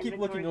know I keep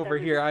looking over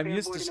here. I'm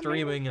used to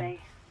streaming and...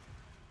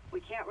 We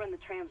can't run the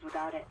trams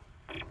without it.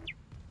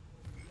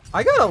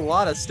 I got a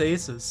lot of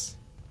stasis.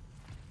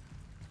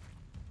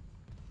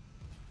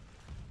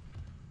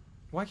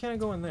 Why can't I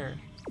go in there?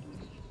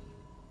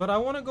 But I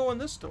want to go in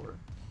this door.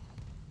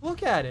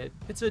 Look at it.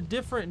 It's a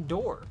different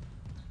door.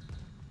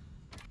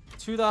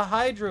 To the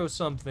hydro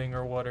something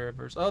or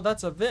whatever. Oh,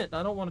 that's a vent.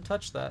 I don't want to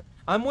touch that.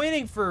 I'm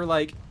waiting for,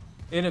 like,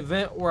 an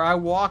event where I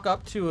walk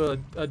up to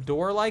a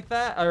door like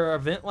that, or a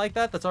vent like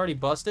that that's already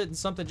busted, and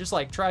something just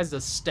like tries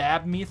to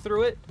stab me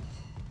through it.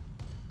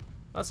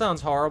 That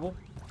sounds horrible.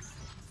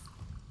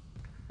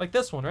 Like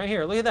this one right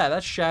here. Look at that.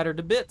 That's shattered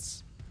to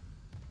bits.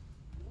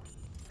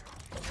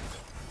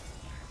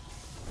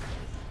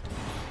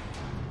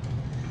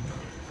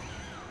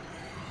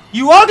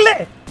 You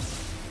ugly!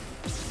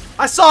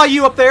 I saw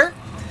you up there.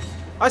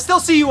 I still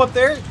see you up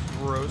there.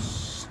 Gross,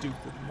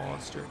 stupid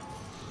monster.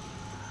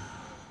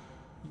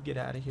 You get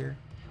out of here.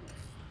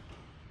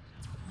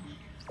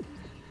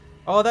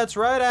 Oh, that's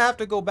right. I have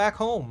to go back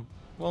home.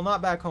 Well,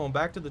 not back home.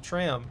 Back to the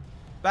tram.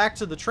 Back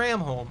to the tram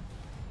home.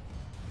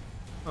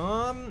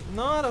 I'm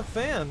not a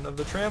fan of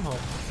the tram home.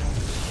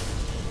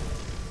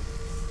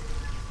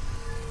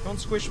 Don't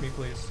squish me,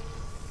 please.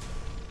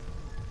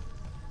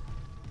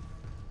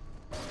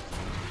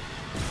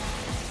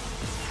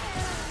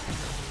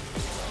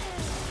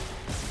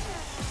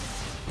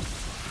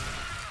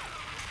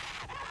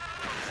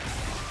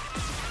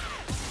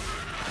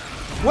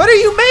 What are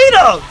you made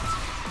of?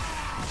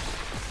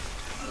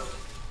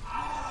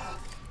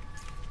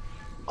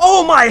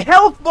 Oh, my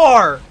health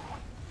bar!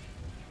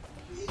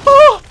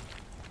 Oh!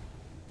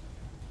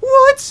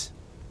 What?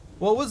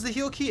 What was the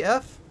heal key?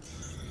 F?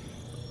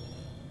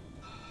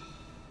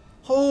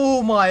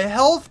 Oh, my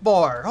health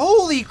bar.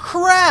 Holy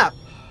crap!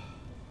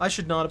 I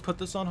should not have put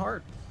this on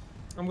hard.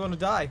 I'm going to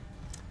die.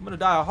 I'm going to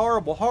die a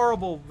horrible,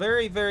 horrible,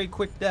 very, very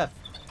quick death.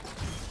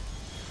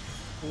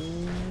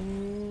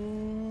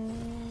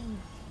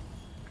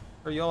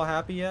 Are y'all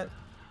happy yet?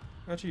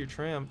 Got you your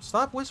tram.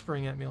 Stop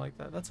whispering at me like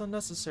that. That's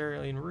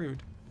unnecessary and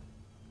rude.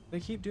 They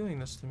keep doing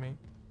this to me.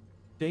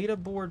 Data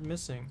board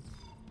missing.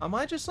 Am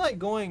I just like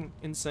going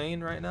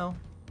insane right now?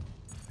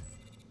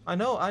 I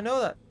know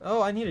that.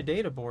 Oh, I need a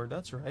data board.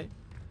 That's right.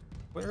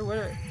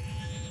 Where?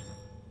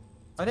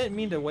 I didn't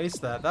mean to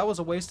waste that. That was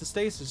a waste of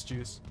stasis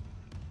juice.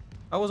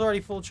 I was already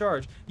full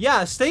charge.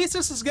 Yeah,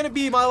 stasis is gonna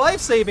be my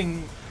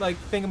life-saving, like,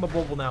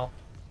 thingamabobble now.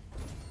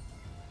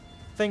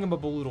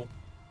 Thingamabaloodle.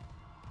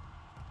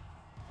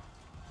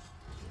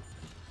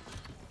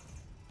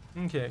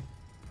 Okay.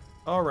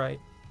 Alright.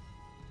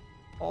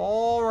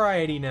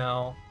 Alrighty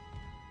now.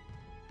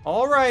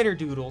 Alrighter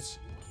doodles.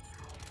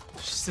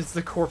 Since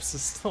the corpse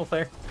is still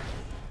there.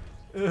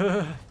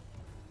 Ugh.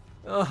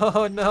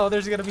 Oh no,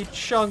 there's gonna be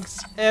chunks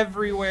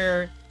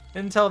everywhere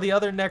until the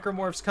other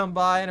necromorphs come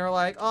by and are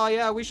like, oh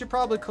yeah, we should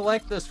probably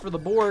collect this for the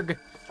Borg.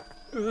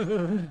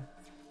 Ugh.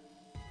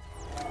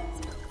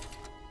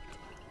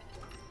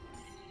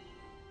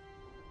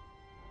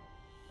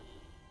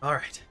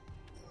 Alright.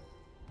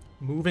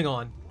 Moving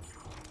on.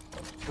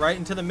 Right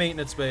into the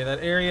maintenance bay, that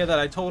area that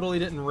I totally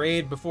didn't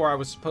raid before I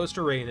was supposed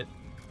to raid it.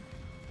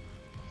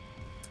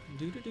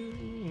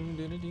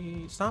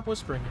 Stop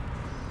whispering.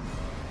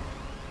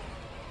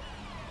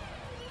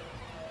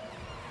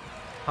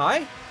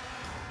 Hi?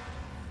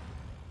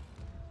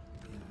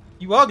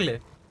 You ugly.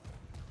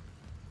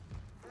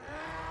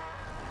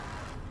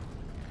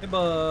 Hey,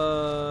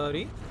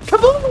 buddy.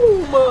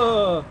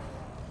 Kaboom!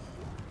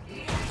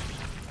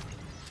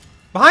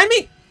 Behind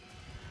me!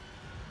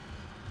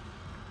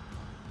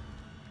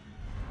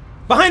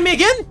 Behind me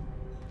again?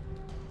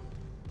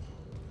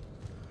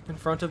 In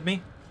front of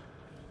me?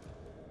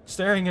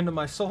 Staring into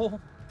my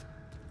soul?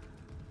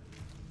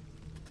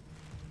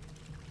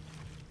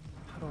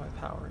 How do I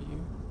power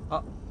you?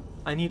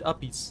 I need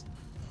uppies.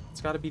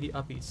 It's gotta be the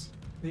uppies.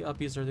 The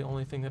uppies are the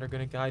only thing that are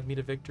gonna guide me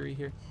to victory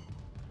here.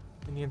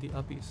 I need the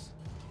uppies.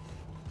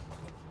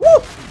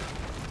 Woo!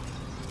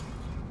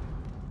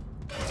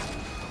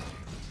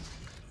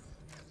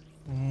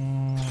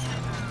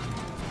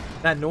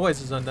 That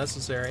noise is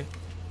unnecessary.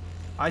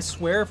 I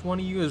swear if one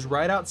of you is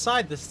right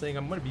outside this thing,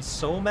 I'm gonna be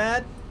so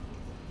mad.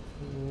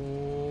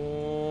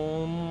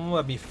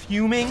 I'll be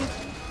fuming.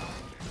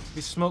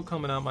 Be smoke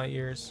coming out my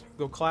ears.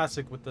 Go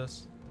classic with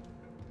this.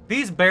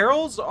 These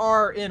barrels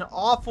are in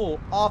awful,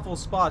 awful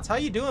spots. How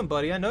you doing,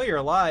 buddy? I know you're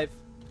alive.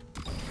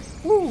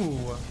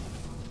 Woo!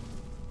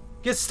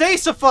 Get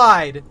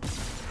stasified!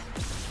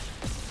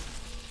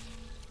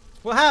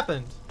 What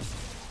happened?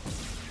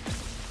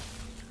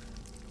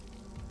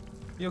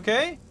 You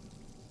okay?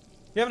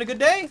 You having a good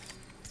day?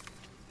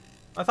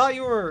 I thought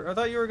you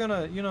were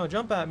gonna, you know,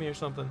 jump at me or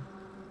something.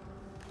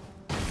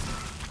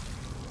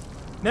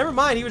 Never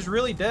mind, he was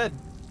really dead.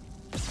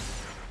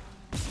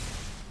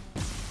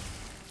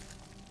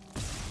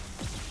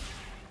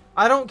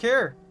 I don't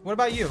care. What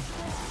about you?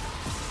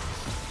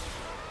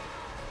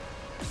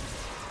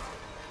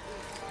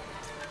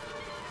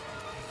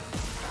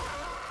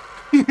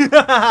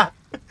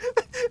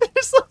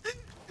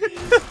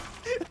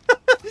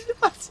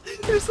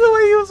 It's the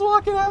way he was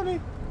walking at me.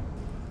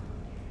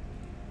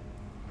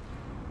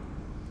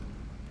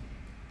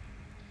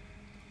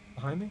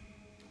 Behind me?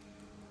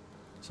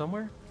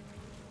 Somewhere?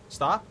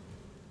 Stop.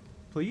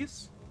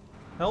 Please?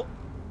 Help?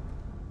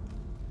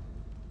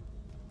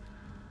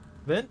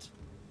 Vent?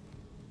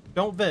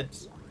 Don't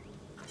vent.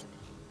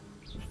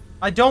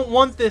 I don't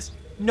want this.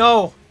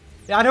 No.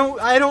 I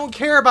don't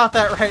care about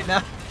that right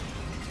now.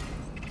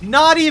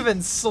 Not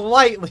even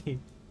slightly.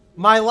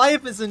 My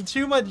life is in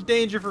too much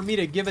danger for me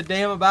to give a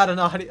damn about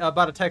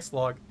about a text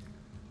log.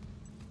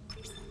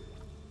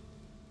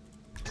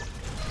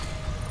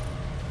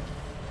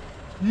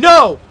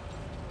 No!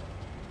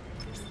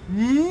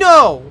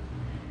 No!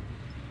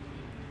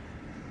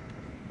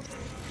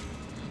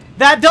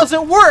 That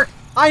doesn't work!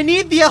 I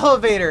need the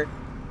elevator!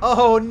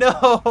 Oh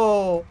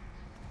no!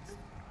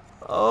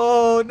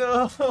 Oh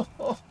no!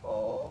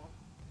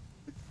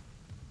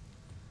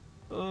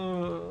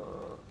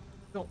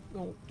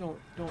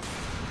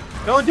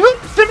 Don't do it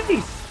to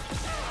me!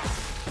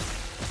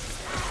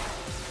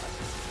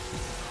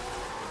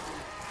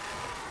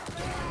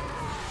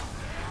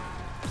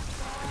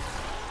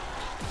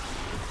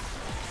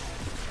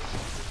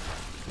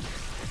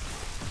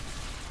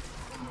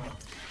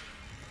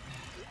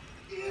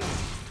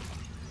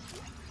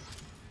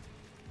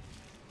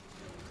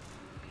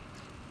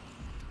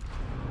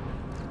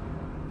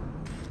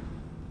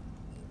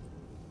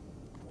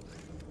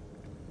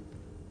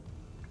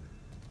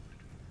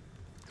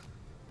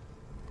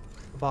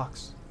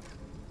 Box.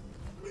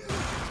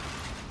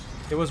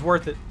 It was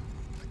worth it.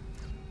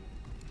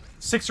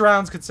 6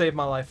 rounds could save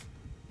my life.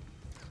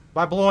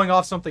 By blowing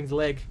off something's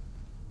leg.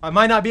 I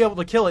might not be able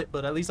to kill it,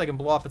 but at least I can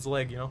blow off its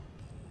leg, you know?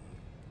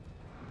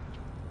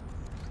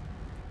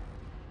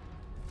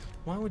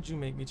 Why would you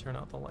make me turn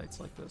out the lights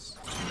like this?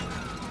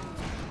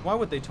 Why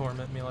would they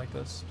torment me like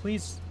this?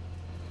 Please.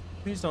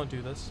 Please don't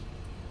do this.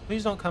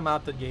 Please don't come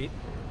out the gate.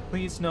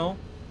 Please, no.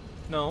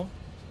 No.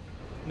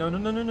 No, no,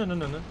 no, no, no, no,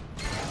 no, no.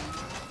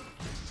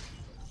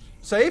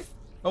 Safe?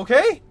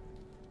 Okay?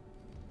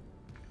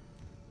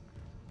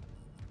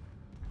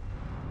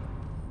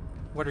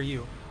 What are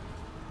you?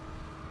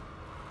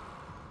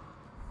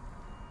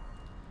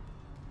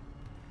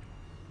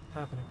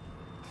 Happening.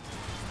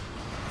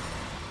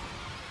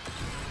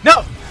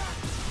 No!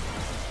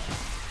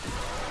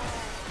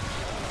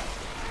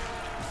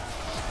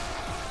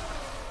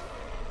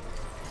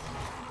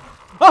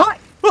 Oh, hi!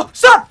 Oh,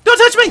 stop! Don't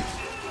touch me!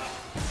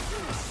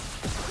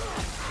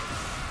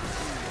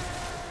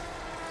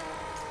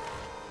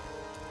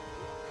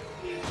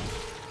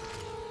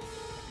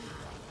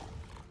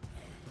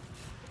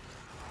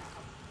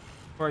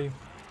 Where are you?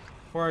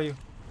 Where are you?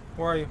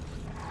 Where are you?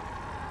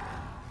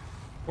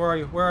 Where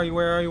are you?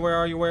 Where are you? Where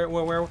are you?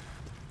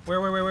 Where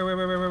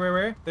are you?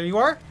 Where? There you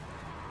are?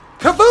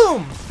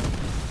 Kaboom!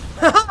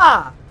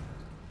 Haha!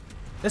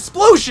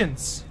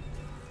 Explosions!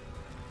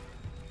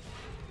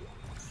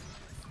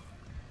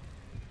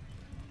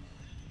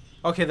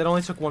 Okay, that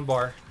only took 1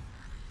 bar.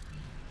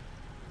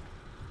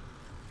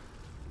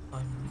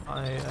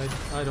 I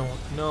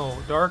don't know.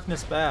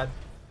 Darkness bad.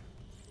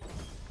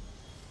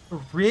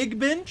 Rig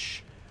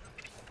bench?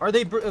 Are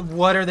they?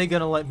 What are they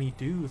gonna let me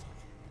do?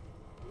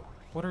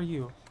 What are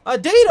you? A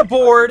data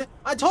board!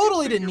 I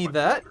totally didn't need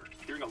that.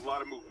 Hearing a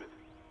lot of movement.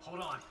 Hold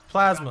on.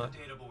 Plasma.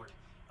 Data board.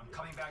 I'm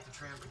coming back to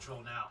tram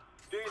control now.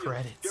 Daniel,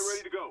 Credits. get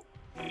ready to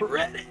go.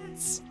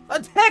 Credits.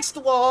 A text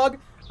log.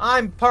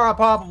 I'm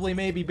probably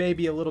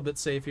maybe a little bit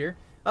safe here.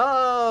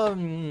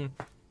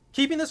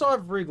 Keeping this off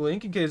Rig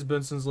Link in case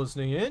Benson's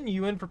listening in.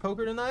 You in for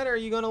poker tonight, or are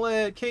you gonna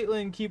let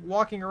Caitlin keep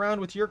walking around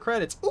with your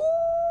credits?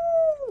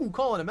 Ooh,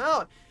 calling him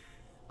out.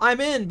 I'm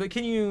in, but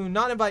can you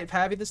not invite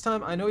Pappy this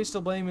time? I know he's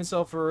still blaming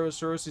himself for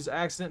Sorosi's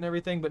accident and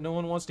everything, but no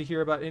one wants to hear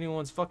about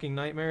anyone's fucking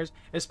nightmares.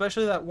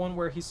 Especially that one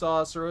where he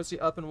saw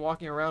Sorosi up and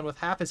walking around with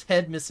half his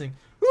head missing.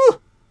 Woo!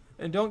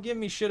 And don't give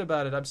me shit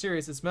about it. I'm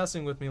serious. It's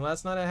messing with me.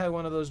 Last night I had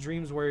one of those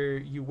dreams where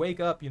you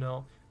wake up, you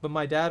know, but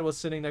my dad was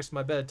sitting next to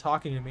my bed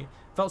talking to me.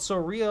 Felt so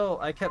real,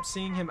 I kept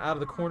seeing him out of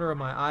the corner of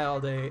my eye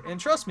all day. And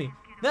trust me,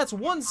 that's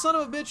one son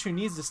of a bitch who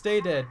needs to stay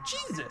dead.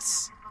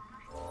 Jesus!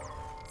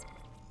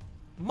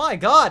 My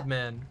God,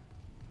 man.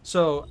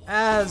 So,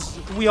 as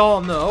we all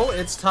know,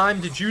 it's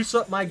time to juice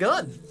up my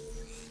gun.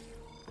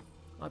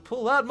 I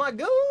pull out my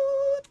gun.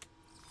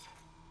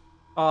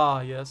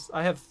 Ah, yes.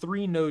 I have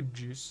 3 node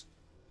juice.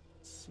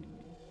 Let's see.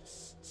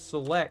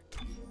 Select.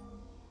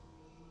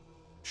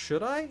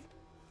 Should I?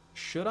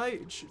 Should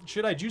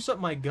I juice up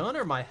my gun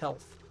or my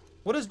health?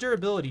 What does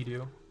durability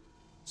do?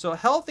 So,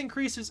 health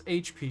increases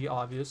HP,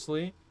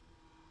 obviously.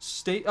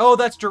 Oh,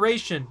 that's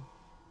duration.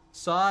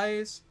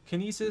 Size.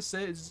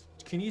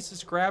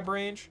 Kinesis grab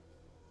range.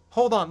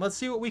 Hold on, let's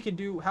see what we can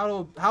do.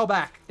 How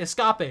back?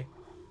 Escape.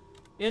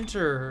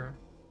 Enter.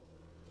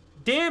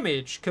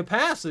 Damage.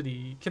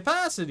 Capacity.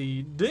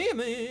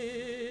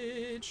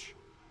 Damage.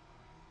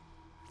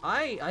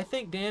 I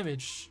think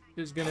damage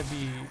is gonna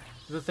be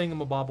the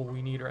thingamabobble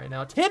we need right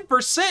now.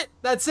 10%!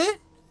 That's it?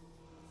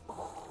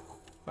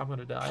 I'm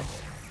gonna die.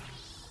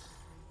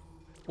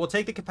 We'll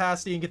take the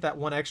capacity and get that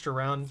 1 extra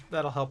round.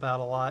 That'll help out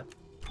a lot.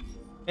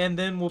 And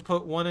then we'll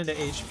put 1 into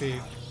HP.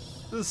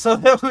 So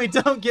that we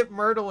don't get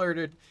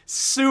murder-alerted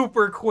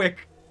super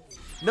quick.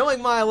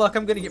 Knowing my luck,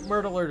 I'm gonna get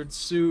murder-alerted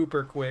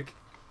super quick.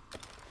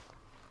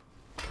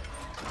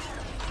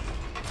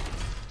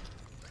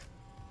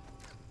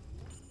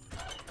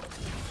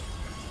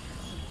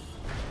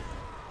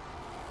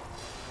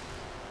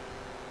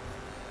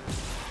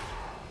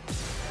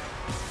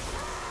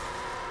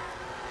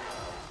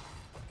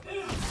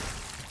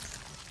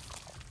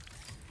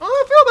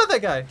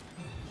 that guy.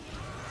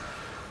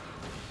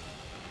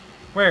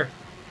 Where?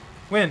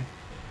 When?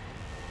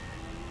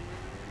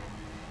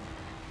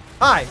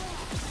 Hi.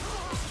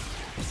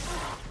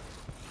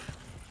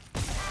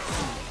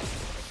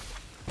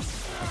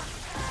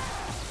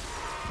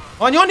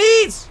 On your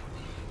knees!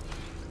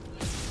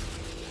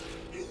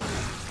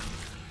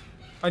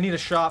 I need a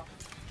shop.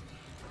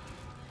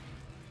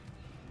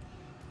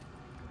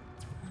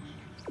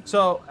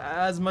 So,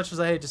 as much as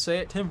I hate to say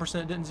it,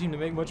 10% didn't seem to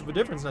make much of a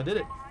difference, and I did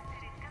it.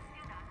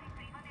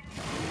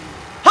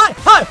 Hi!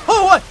 Hi!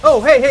 Oh, what?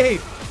 Oh, hey, hey,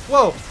 hey!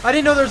 Whoa, I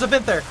didn't know there was a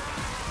vent there.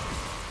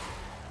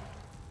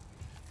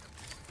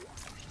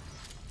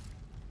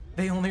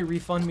 They only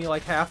refund me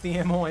like half the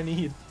ammo I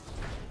need.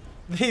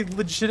 They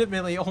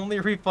legitimately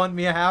only refund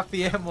me half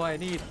the ammo I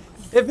need.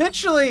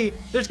 Eventually,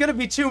 there's gonna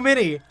be too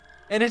many,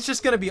 and it's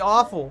just gonna be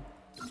awful.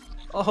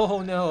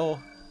 Oh no.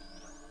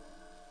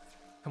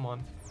 Come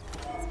on.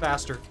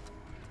 Faster.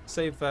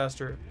 Save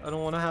faster. I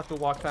don't want to have to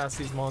walk past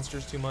these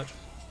monsters too much.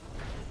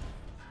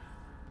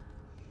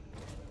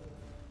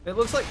 It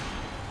looks like...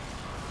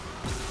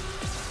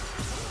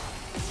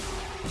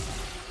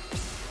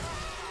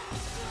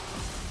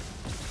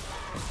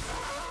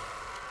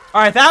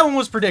 Alright, that one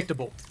was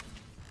predictable.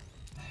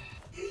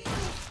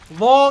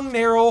 Long,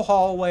 narrow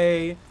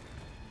hallway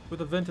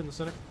with a vent in the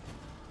center.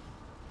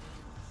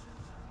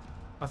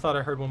 I thought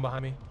I heard one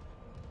behind me.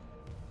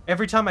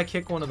 Every time I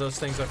kick one of those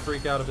things, I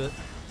freak out a bit.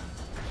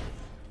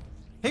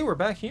 Hey, we're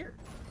back here.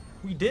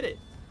 We did it.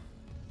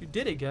 We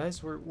did it,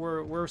 guys.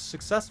 We're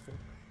successful.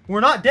 We're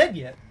not dead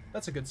yet.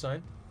 That's a good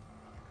sign.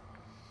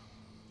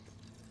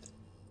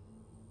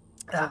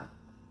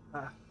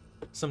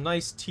 Some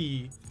nice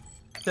tea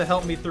to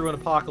help me through an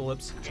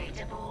apocalypse.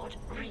 Data board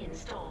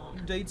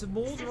reinstalled. Data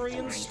board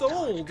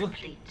reinstalled.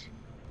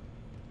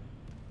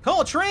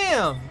 Call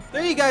tram.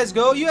 There you guys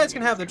go. You guys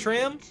can have the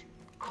tram.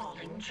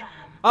 Calling tram.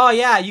 Oh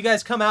yeah, you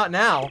guys come out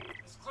now.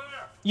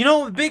 You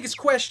know the biggest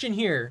question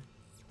here.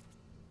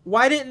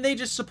 Why didn't they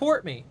just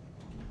support me?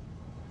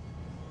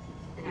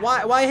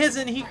 Why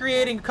isn't he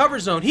creating a cover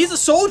zone? He's a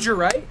soldier,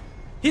 right?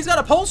 He's got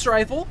a pulse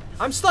rifle.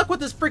 I'm stuck with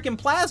this freaking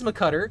plasma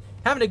cutter,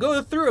 having to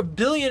go through 1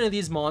 billion of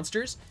these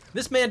monsters.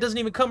 This man doesn't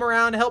even come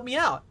around to help me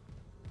out.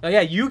 Oh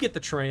yeah, you get the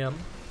tram.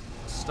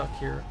 Stuck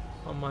here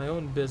on my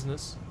own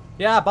business.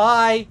 Yeah,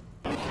 bye.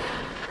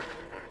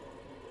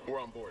 We're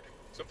on board.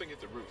 Something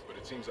hit the roof, but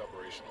it seems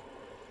operational.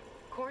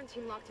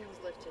 Quarantine lockdown was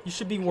lifted. You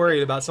should be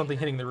worried about something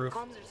hitting the roof.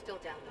 Comms are still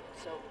down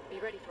though, so be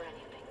ready for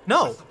anything.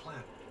 No.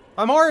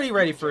 I'm already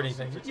ready for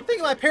anything. You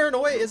think my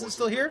paranoia isn't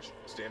still here?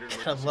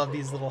 I love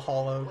these little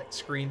hollow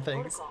screen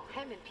things.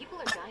 Hammond, people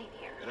are dying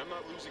here. And I'm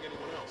not losing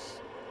anyone else.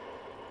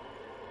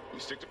 We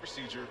stick to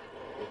procedure.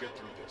 We'll get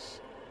through this.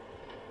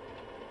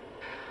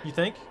 You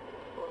think?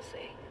 We'll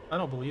see. I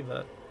don't believe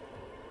that.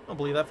 I don't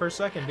believe that for a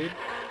second, dude.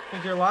 I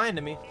think you're lying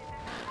to me.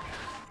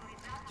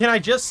 Can I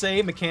just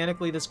say,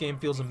 mechanically, this game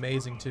feels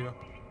amazing, too.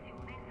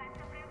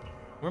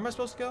 Where am I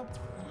supposed to go?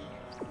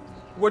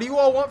 What do you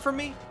all want from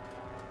me?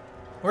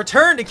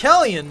 Return to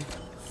Kellyan!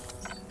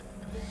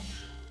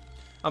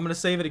 I'm gonna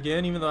save it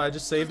again, even though I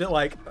just saved it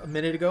like a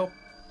minute ago.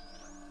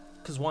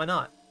 Because why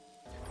not?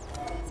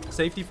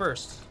 Safety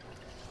first.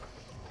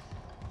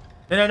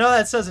 And I know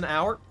that says an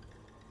hour.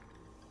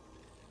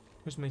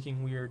 Who's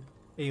making weird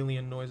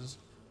alien noises?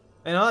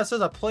 I know that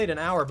says I played an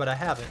hour, but I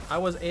haven't. I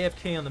was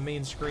AFK on the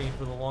main screen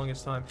for the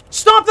longest time.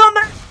 Stomped on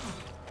that!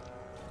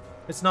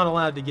 It's not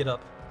allowed to get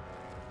up.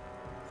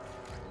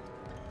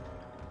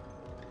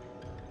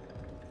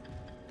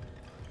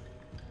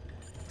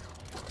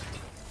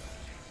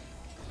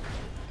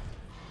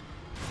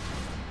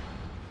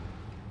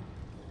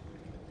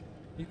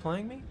 Are you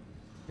playing me?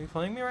 Are you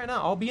playing me right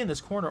now? I'll be in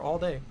this corner all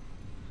day.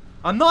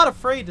 I'm not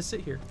afraid to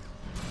sit here.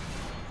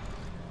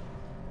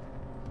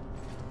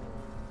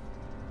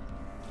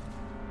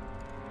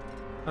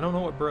 I don't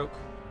know what broke.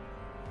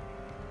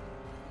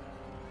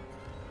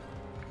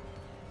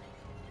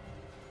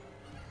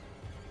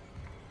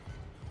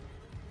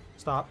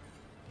 Stop.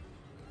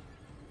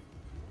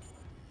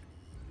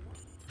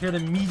 Hear the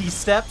meaty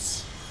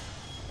steps?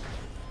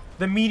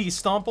 The meaty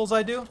stomples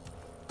I do?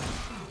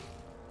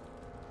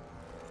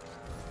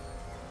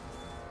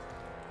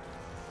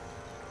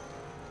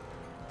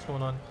 What's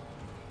going on?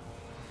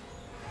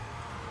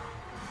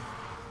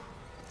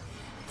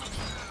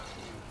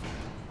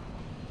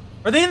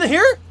 Are they in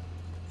here?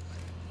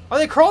 Are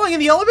they crawling in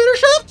the elevator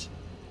shaft?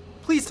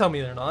 Please tell me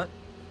they're not.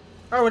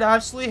 I would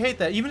absolutely hate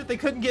that, even if they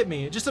couldn't get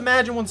me. Just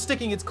imagine one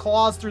sticking its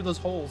claws through those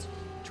holes,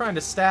 trying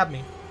to stab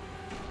me.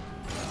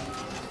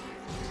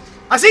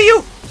 I see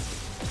you!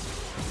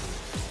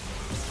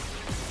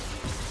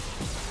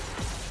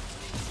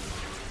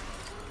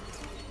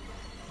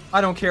 I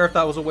don't care if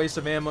that was a waste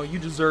of ammo. You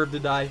deserve to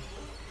die.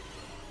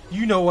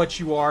 You know what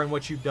you are and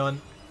what you've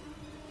done.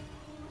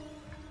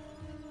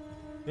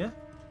 Yeah?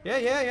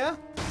 Yeah.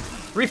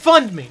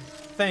 Refund me!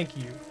 Thank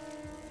you.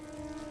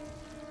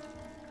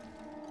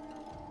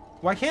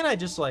 Why can't I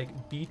just,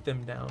 like, beat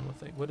them down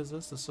with it? What is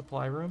this? The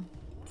supply room?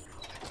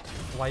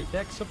 Flight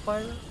deck supply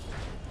room?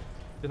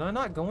 Did I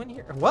not go in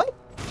here? What?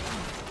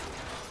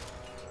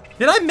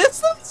 Did I miss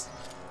this?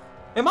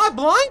 Am I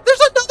blind? There's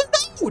another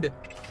node!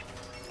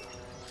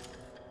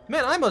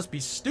 Man, I must be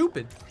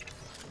stupid.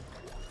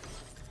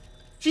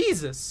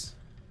 Jesus.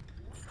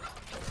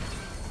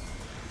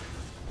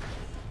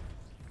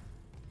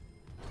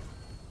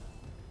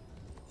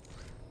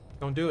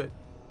 Don't do it.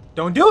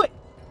 Don't do it!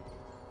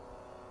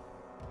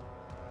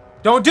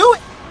 Don't do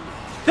it!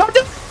 Don't do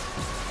it!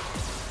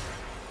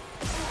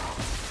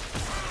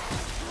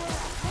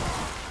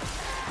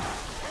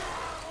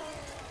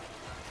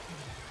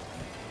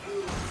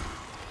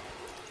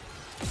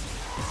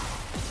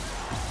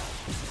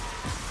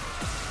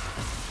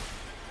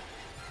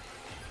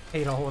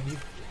 Hate all of you.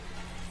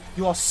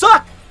 You all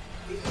suck!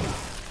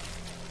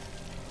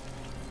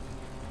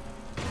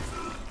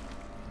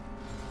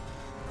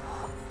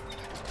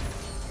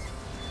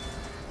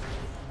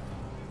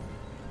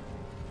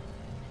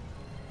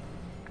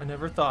 I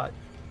never thought.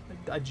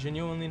 I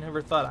genuinely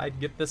never thought I'd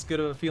get this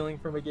good of a feeling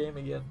from a game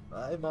again.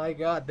 Oh my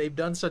god, they've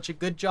done such a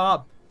good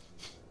job.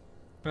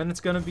 And it's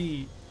gonna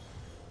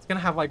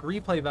have like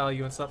replay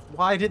value and stuff.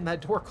 Why didn't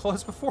that door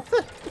close before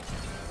then?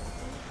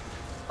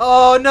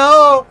 Oh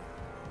no!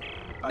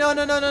 No,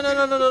 no, no, no, no,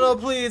 no, no, no, no,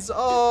 please.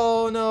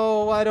 Oh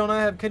no, why don't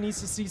I have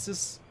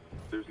kinesis?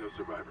 There's no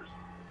survivors.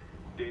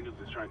 Daniels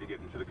is trying to get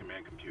into the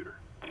command computer.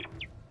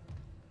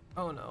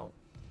 Oh no.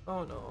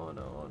 Oh no, oh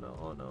no, oh no,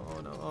 oh no,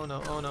 oh no, oh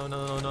no, oh no,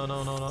 no, no, no,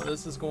 no, no, no.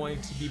 This is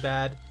going to be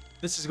bad.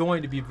 This is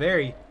going to be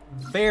very,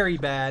 very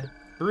bad.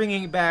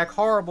 Bringing back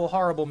horrible,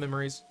 horrible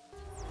memories.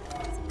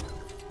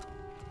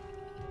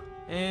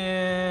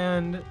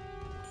 And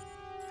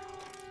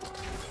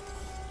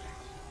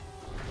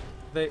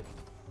they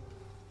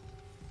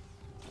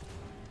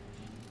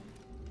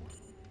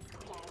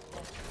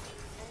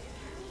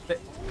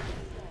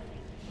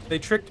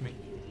tricked me.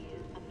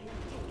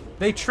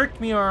 They tricked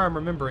me, or I'm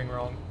remembering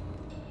wrong.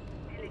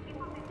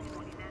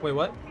 Wait,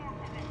 what?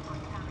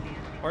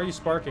 Why are you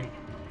sparking?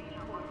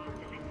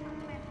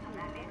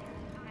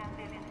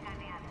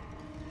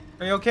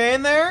 Are you okay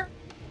in there?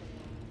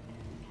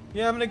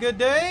 You having a good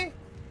day?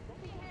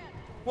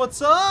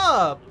 What's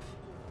up?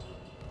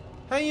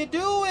 How you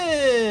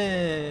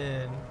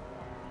doing?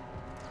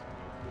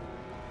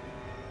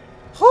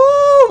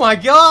 Oh my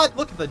god!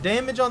 Look at the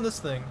damage on this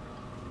thing.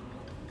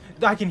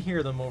 I can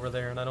hear them over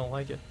there and I don't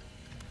like it.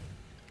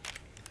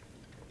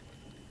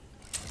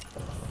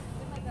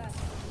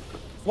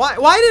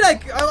 Why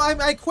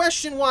did I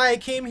question why I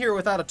came here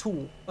without a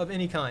tool of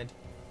any kind?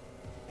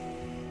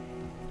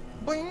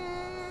 Boing.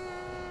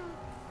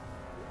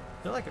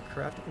 You're like a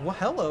craft. Well,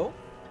 hello.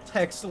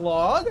 Text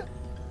log.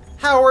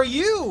 How are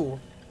you?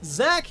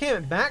 Zach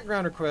Hammett,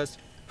 background request.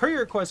 Per your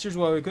request, here's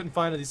why we couldn't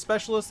find these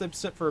specialists. They've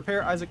sent for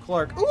repair. Isaac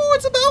Clarke. Ooh,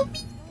 it's about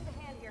me.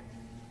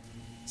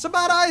 It's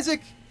about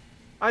Isaac.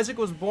 Isaac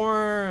was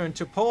born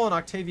to Paul and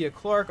Octavia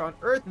Clarke on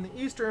Earth in the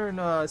eastern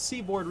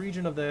seaboard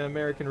region of the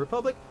American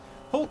Republic.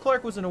 Paul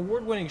Clarke was an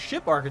award-winning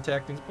ship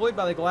architect employed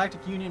by the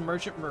Galactic Union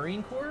Merchant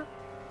Marine Corps.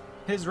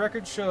 His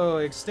records show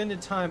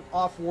extended time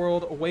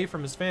off-world away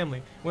from his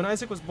family. When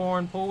Isaac was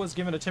born, Paul was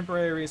given a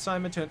temporary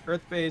reassignment to an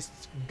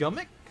Earth-based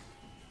Gummick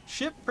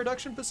ship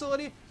production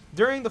facility.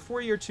 During the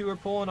 4-year tour,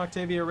 Paul and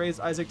Octavia raised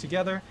Isaac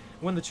together.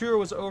 When the tour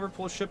was over,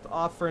 Paul shipped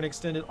off for an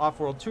extended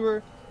off-world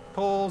tour.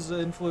 Paul's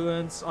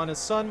influence on his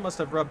son must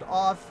have rubbed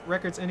off.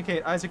 Records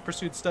indicate Isaac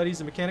pursued studies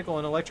in mechanical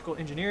and electrical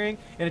engineering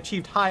and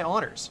achieved high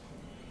honors.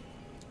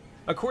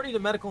 According to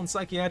medical and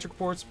psychiatric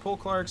reports, Paul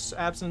Clarke's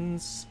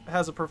absence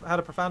had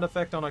a profound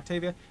effect on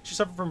Octavia. She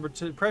suffered from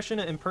depression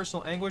and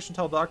personal anguish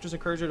until doctors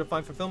encouraged her to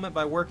find fulfillment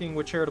by working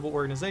with charitable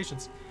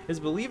organizations. It is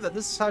believed that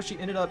this is how she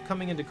ended up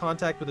coming into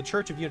contact with the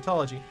Church of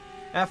Unitology.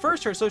 At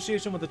first, her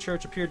association with the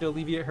church appeared to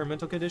alleviate her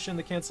mental condition.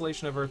 The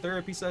cancellation of her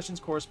therapy sessions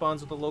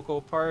corresponds with the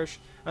local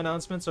parish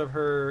announcements of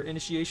her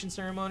initiation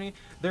ceremony.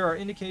 There are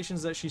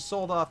indications that she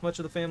sold off much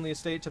of the family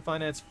estate to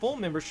finance full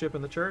membership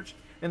in the church,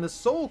 and the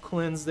soul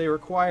cleanse they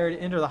required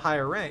to enter the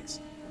higher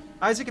ranks.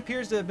 Isaac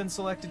appears to have been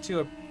selected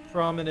to a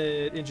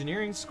prominent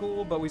engineering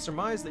school, but we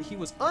surmise that he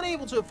was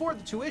unable to afford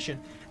the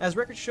tuition, as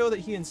records show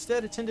that he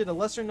instead attended a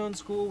lesser-known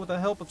school with the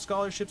help of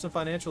scholarships and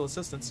financial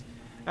assistance.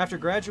 After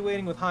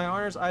graduating with high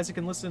honors, Isaac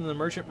enlisted in the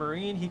Merchant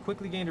Marine. He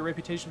quickly gained a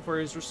reputation for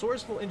his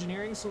resourceful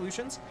engineering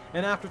solutions,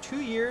 and after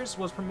 2 years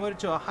was promoted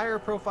to a higher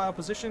profile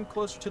position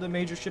closer to the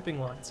major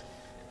shipping lines.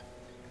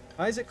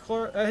 Isaac's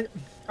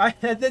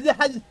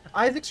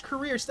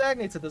career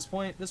stagnates at this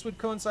point. This would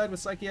coincide with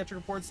psychiatric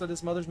reports that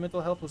his mother's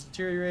mental health was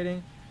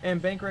deteriorating,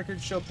 and bank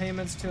records show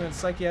payments to a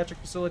psychiatric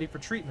facility for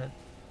treatment.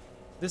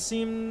 This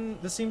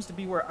seems to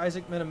be where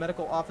Isaac met a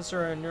medical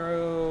officer and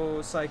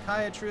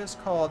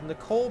neuropsychiatrist called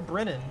Nicole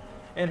Brennan,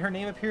 and her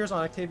name appears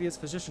on Octavia's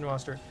physician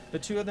roster. The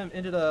two of them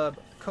ended up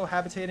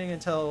cohabitating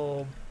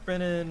until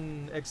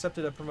Brennan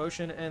accepted a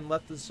promotion and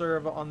left to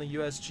serve on the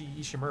USG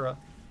Ishimura.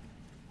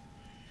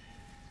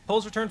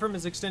 Paul's return from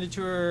his extended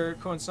tour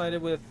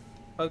coincided with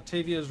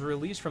Octavia's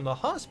release from the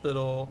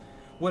hospital,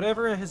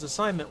 Whatever his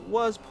assignment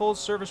was, Pohl's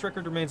service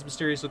record remains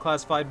mysteriously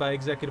classified by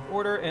executive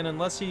order, and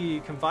unless he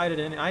confided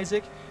in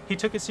Isaac, he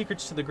took his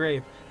secrets to the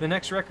grave. The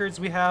next records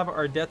we have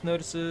are death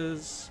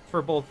notices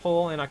for both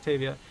Pohl and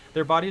Octavia.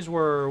 Their bodies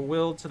were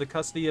willed to the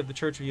custody of the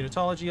Church of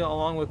Unitology,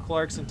 along with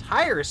Clark's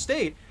entire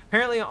estate,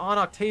 apparently on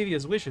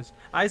Octavia's wishes.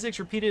 Isaac's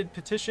repeated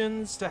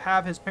petitions to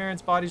have his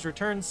parents' bodies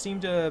returned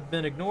seem to have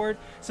been ignored.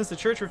 Since the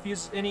church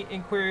refused any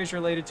inquiries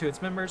related to its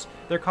members,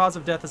 their cause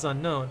of death is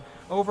unknown.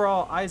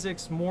 Overall,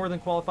 Isaac's more than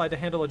qualified to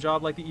handle a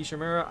job like the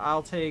Ishimura.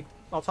 I'll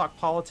talk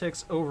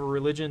politics over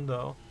religion,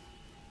 though.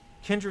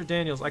 Kendra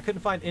Daniels, I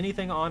couldn't find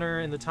anything on her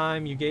in the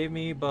time you gave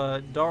me,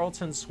 but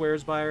Darlton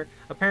swears by her.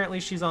 Apparently,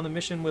 she's on the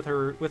mission with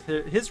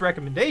his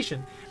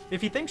recommendation. If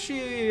he thinks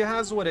she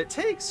has what it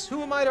takes,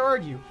 who am I to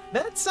argue?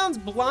 That sounds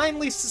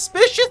blindly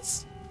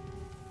suspicious.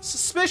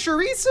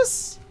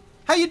 Suspiciousness?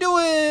 How you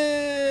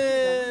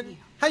doing?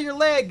 How your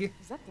leg?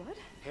 Is that blood?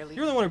 Haley,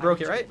 You're the one who broke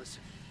it, right?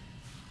 Listen.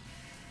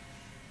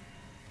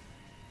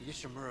 The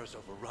Ishimura's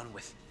overrun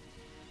with...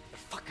 They're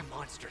fucking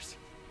monsters.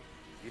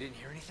 You didn't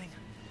hear anything?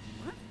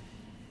 What?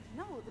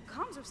 No, the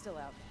comms are still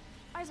out.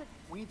 Isaac...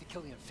 We need the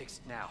Killian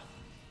fixed now.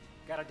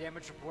 Got a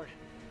damage report?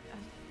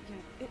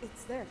 Yeah,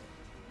 it's there.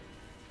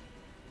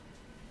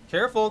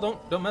 Careful,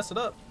 don't mess it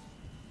up.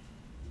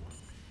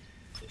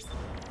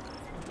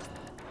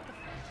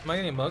 Am I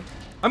getting mugged?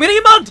 I'm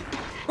getting mugged!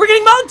 We're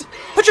getting mugged!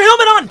 Put your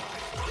helmet on!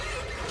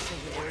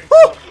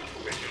 Woo!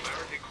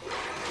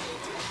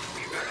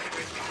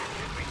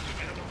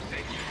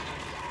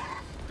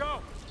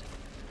 Go!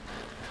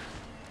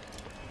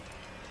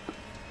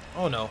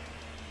 Oh no.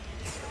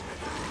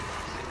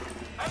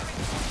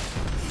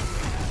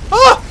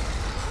 Oh!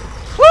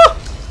 Woo!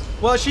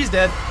 Well, she's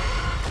dead.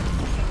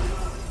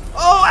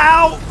 Oh,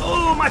 ow!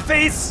 Oh, my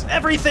face!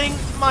 Everything!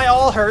 My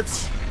all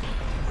hurts.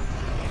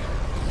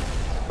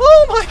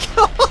 Oh my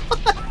god!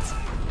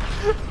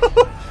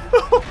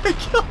 Oh my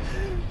god!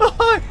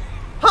 Hi!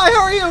 Hi,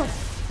 how are you?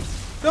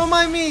 Don't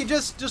mind me,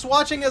 just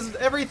watching as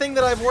everything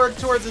that I've worked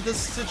towards in this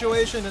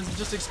situation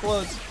just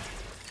explodes.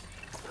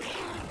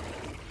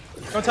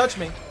 Don't touch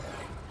me.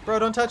 Bro,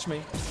 don't touch me.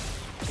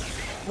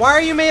 Why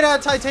are you made out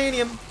of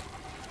titanium?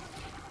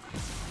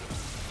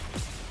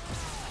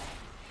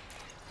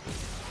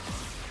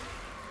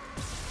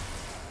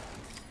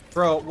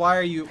 Bro,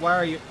 why?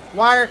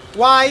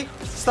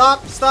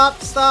 Stop!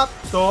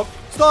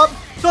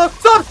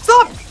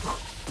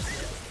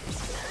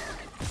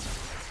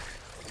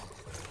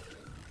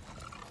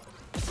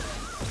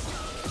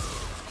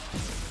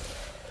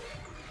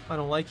 I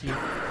don't like you.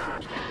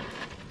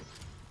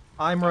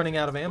 I'm running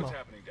out of ammo. What's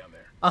happening down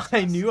there?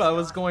 I knew I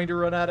was going to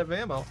run out of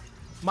ammo.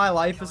 My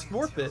life is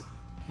forfeit.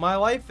 My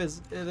life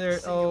is there.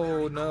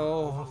 Oh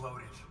no.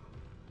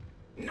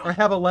 I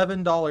have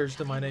 $11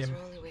 to my name.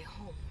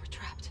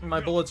 My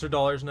bullets are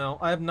dollars now.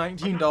 I have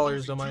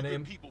 $19 to my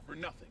name.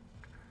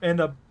 And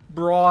a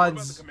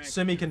bronze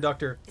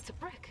semiconductor. It's a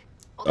brick.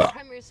 All the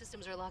primary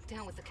systems are locked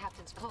down with the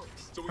captain's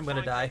codes. So I'm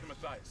gonna die.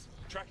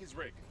 Track his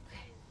rig.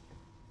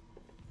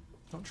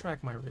 Don't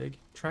track my rig.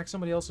 Track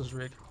somebody else's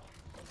rig.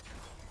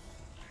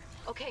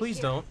 Okay, Please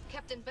here. don't.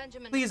 Captain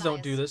Benjamin Please don't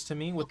Mathias. do this to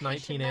me with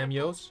 19 Location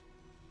amyos.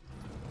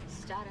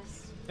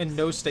 Status. And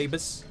no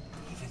stabus.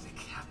 Even the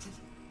captain?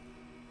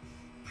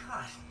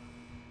 God.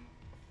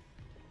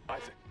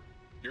 Isaac,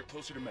 you're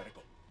closer to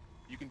medical.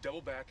 You can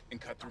double back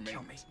and cut through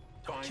maintenance.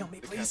 Don't kill me,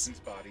 Find the please. captain's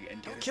body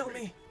and Don't get kill his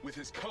rig. me. With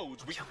his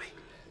codes, Don't kill me.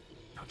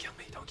 Don't kill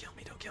me. Don't kill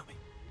me. Don't kill me.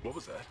 What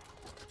was that?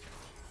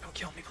 Don't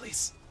kill me,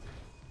 please.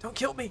 Don't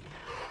kill me.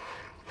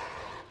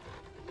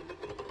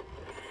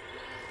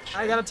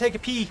 I gotta take a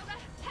pee.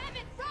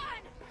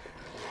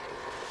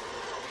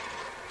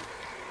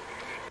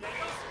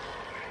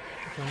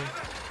 Kill me.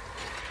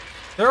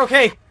 They're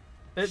okay.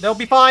 They'll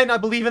be fine. I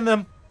believe in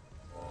them.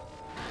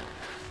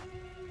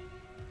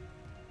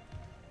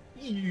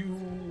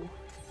 You.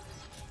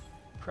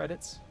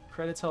 Credits.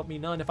 Credits help me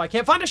none if I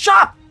can't find a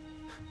shop!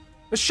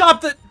 A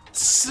shop that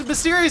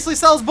mysteriously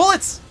sells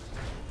bullets!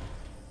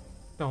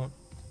 Don't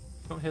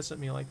hiss at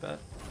me like that.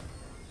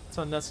 It's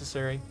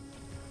unnecessary.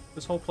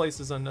 This whole place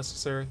is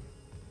unnecessary.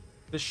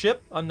 The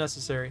ship,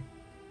 unnecessary.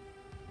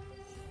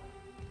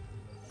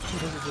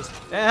 Just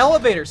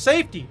elevator,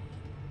 safety!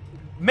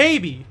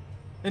 Maybe.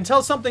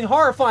 Until something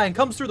horrifying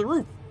comes through the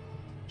roof.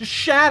 Just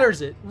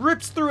shatters it.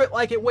 Rips through it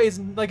like it weighs,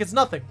 like it's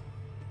nothing.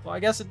 Well, I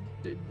guess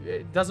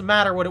it doesn't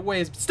matter what it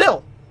weighs, but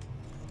still!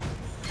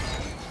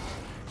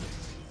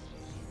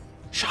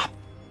 Shop!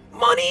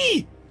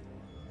 Money!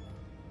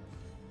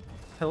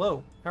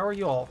 Hello. How are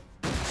you all?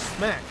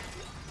 Smack.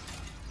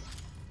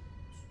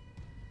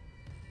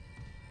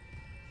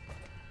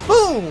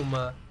 Boom!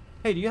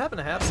 Hey, do you happen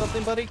to have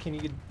something, buddy? Can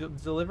you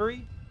get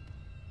delivery?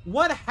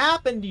 What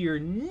happened to your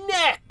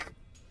neck?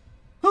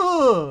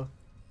 Huh.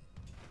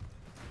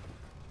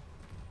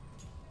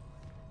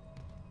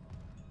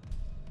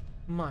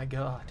 My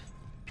god.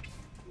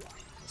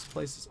 This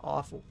place is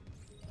awful.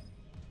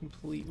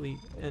 Completely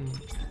and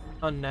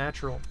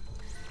unnatural.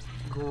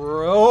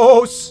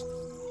 Gross!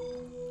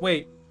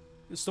 Wait.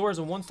 The store is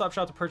a one-stop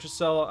shop to purchase,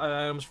 sell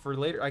items for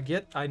later.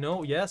 I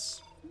know,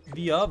 yes.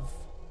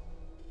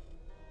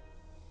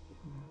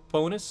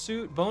 Bonus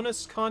suit.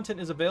 Bonus content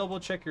is available.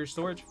 Check your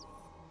storage.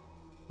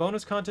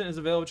 Bonus content is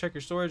available. Check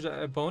your storage.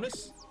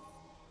 Bonus?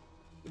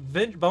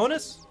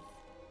 Bonus?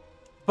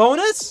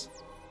 Bonus?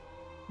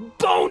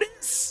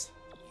 Bonus!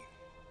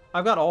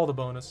 I've got all the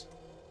bonus.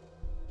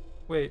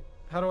 Wait,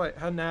 how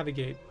to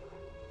navigate?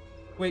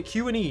 Wait,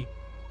 Q and E.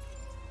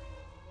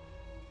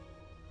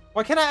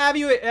 Why can't I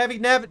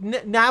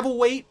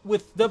navigate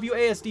with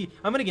WASD?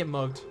 I'm gonna get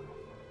mugged.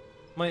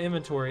 My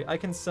inventory. I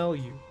can sell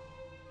you.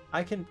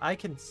 I can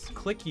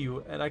click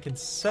you and I can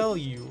sell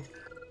you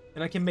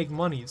and I can make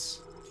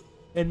monies.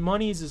 And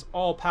monies is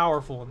all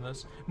powerful in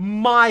this.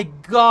 My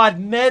god,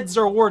 meds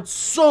are worth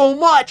so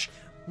much!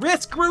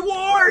 Risk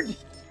reward!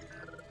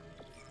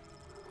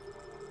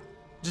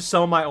 Just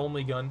sell my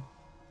only gun.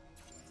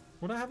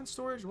 What do I have in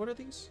storage? What are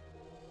these?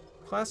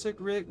 Classic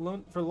rig,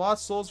 loan for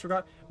lost souls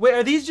forgot. Wait,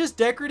 are these just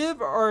decorative?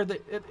 Or are they,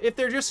 if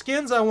they're just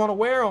skins, I want to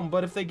wear them.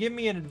 But if they give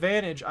me an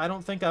advantage, I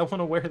don't think I want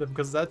to wear them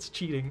because that's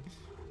cheating.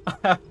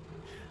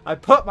 I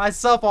put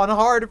myself on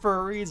hard for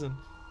a reason.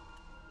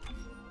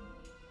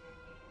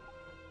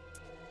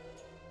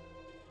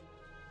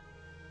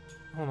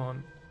 Hold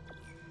on.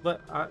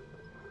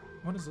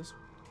 What is this?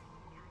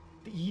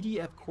 The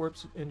EDF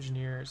Corps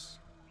Engineers.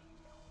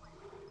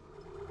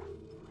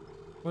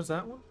 What's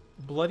that one?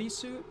 Bloody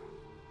suit?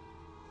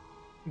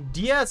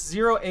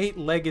 DS-08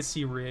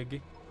 Legacy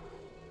Rig.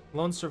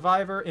 Lone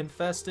Survivor,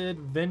 Infested,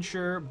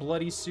 Venture,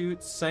 Bloody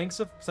Suit,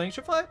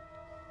 Sanctify?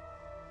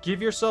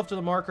 Give yourself to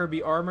the marker,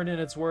 be armored in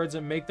its words,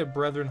 and make the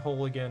brethren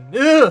whole again.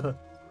 Ugh!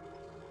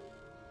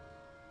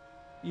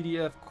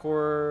 EDF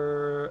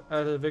Corps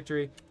out of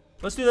victory.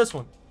 Let's do this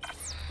one.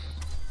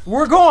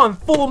 We're going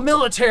full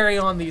military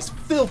on these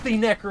filthy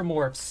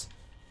necromorphs.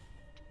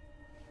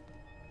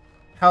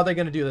 How are they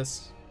gonna do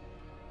this?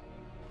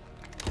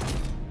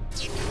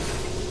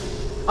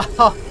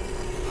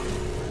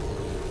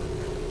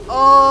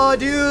 Oh,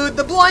 dude,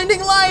 the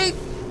blinding light!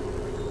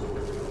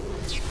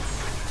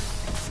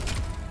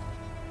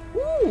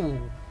 Ooh.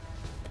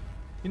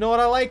 You know what?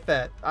 I like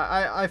that.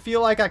 I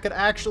feel like I could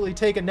actually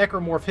take a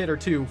necromorph hit or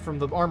two from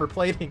the armor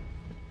plating.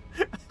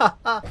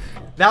 That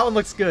one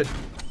looks good.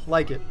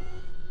 Like it.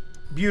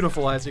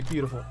 Beautiful, Isaac.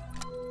 Beautiful.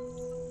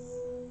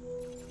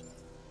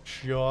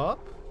 Shop.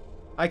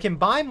 I can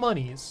buy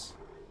monies.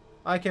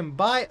 I can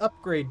buy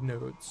upgrade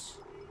nodes.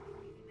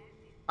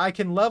 I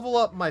can level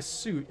up my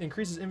suit.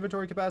 Increases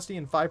inventory capacity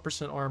and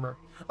 5% armor.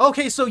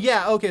 Okay, so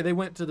yeah, okay, they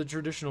went to the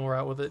traditional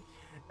route with it.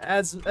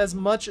 As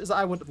much as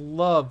I would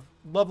love.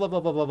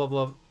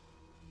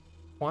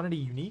 Quantity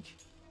unique?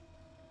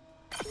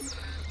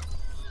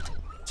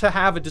 To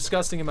have a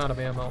disgusting amount of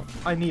ammo.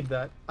 I need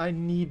that. I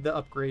need the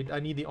upgrade. I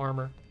need the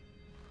armor.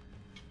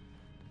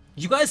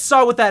 You guys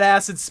saw what that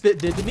acid spit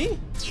did to me?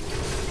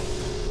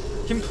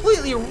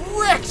 Completely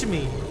wrecked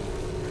me.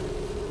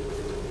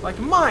 Like,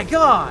 my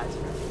god.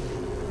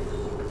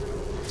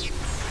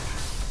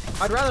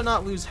 I'd rather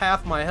not lose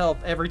half my health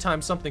every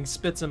time something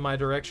spits in my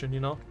direction,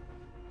 you know?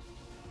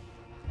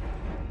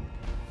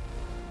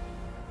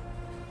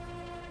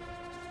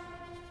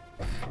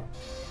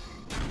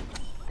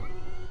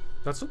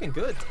 That's looking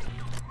good.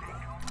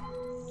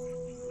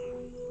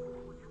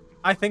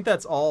 I think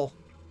that's all,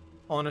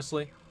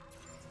 honestly.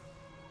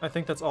 I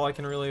think that's all I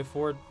can really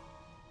afford.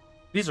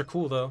 These are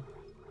cool, though.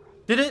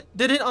 Did it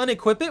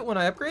unequip it when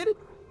I upgraded?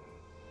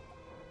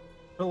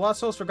 For the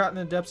lost souls forgotten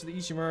in the depths of the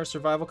Ishimura,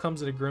 survival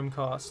comes at a grim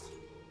cost.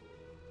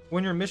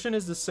 When your mission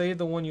is to save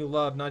the one you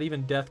love, not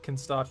even death can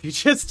stop you.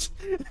 Just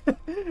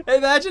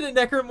imagine a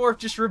necromorph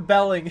just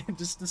rebelling and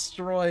just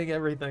destroying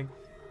everything.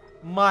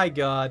 My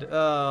god.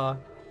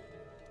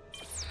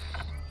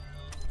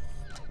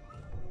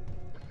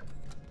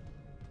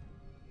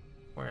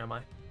 Where am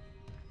I?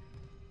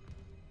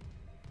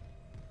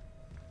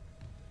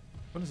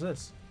 What is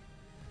this?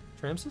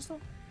 Tram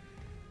system?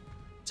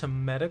 To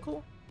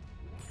medical?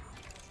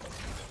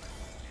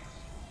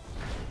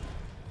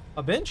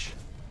 A bench?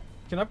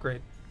 Can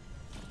upgrade.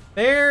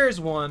 There's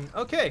one.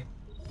 Okay.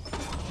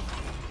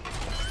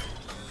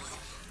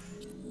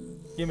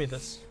 Give me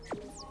this.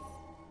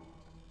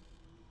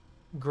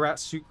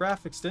 Suit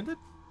graph extended?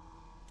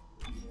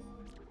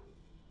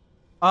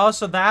 Oh,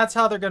 so that's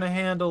how they're gonna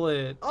handle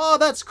it. Oh,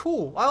 that's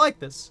cool. I like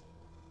this.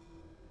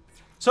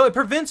 So it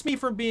prevents me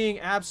from being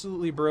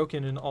absolutely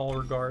broken in all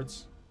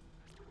regards.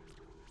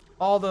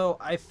 Although,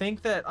 I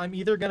think that I'm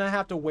either going to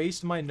have to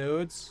waste my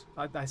nodes.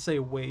 I say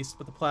waste,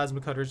 but the plasma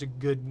cutter is a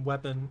good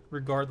weapon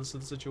regardless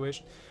of the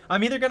situation.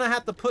 I'm either going to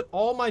have to put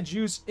all my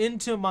juice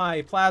into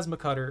my plasma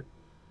cutter,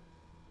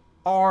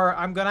 or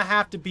I'm going to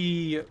have to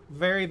be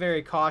very,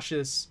 very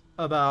cautious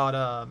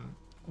about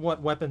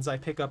what weapons I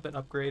pick up and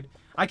upgrade.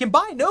 I can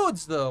buy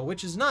nodes, though,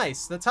 which is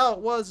nice. That's how it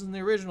was in the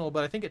original,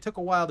 but I think it took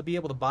a while to be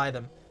able to buy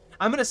them.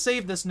 I'm going to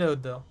save this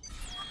node, though.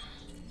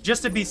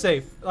 Just to be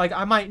safe. Like,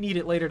 I might need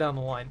it later down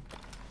the line.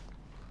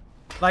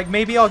 Like,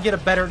 maybe I'll get a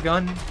better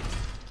gun.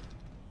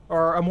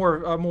 Or a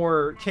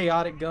more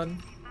chaotic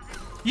gun.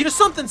 You know,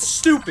 something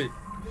stupid.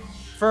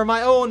 For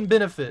my own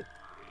benefit.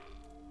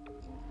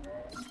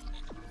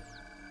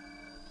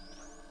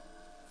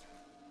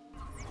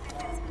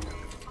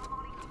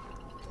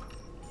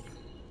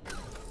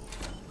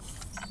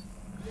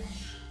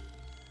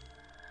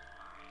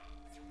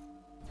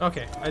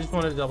 Okay, I just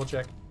wanted to double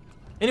check.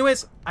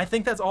 Anyways, I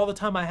think that's all the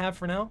time I have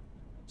for now.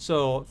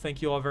 So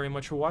thank you all very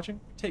much for watching.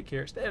 Take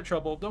care, stay out of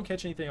trouble, don't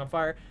catch anything on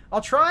fire.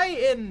 I'll try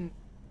and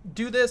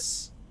do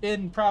this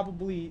in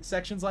probably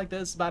sections like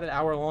this, about an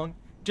hour long,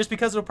 just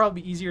because it'll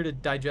probably be easier to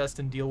digest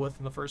and deal with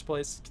in the first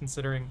place,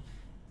 considering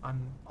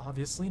I'm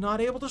obviously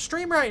not able to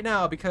stream right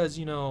now because,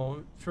 you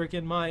know,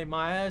 freaking my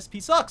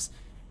ISP sucks.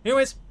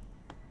 Anyways,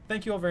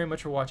 thank you all very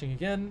much for watching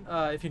again.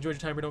 If you enjoyed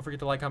your time, don't forget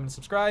to like, comment, and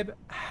subscribe.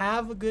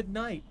 Have a good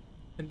night,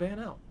 and ban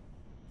out.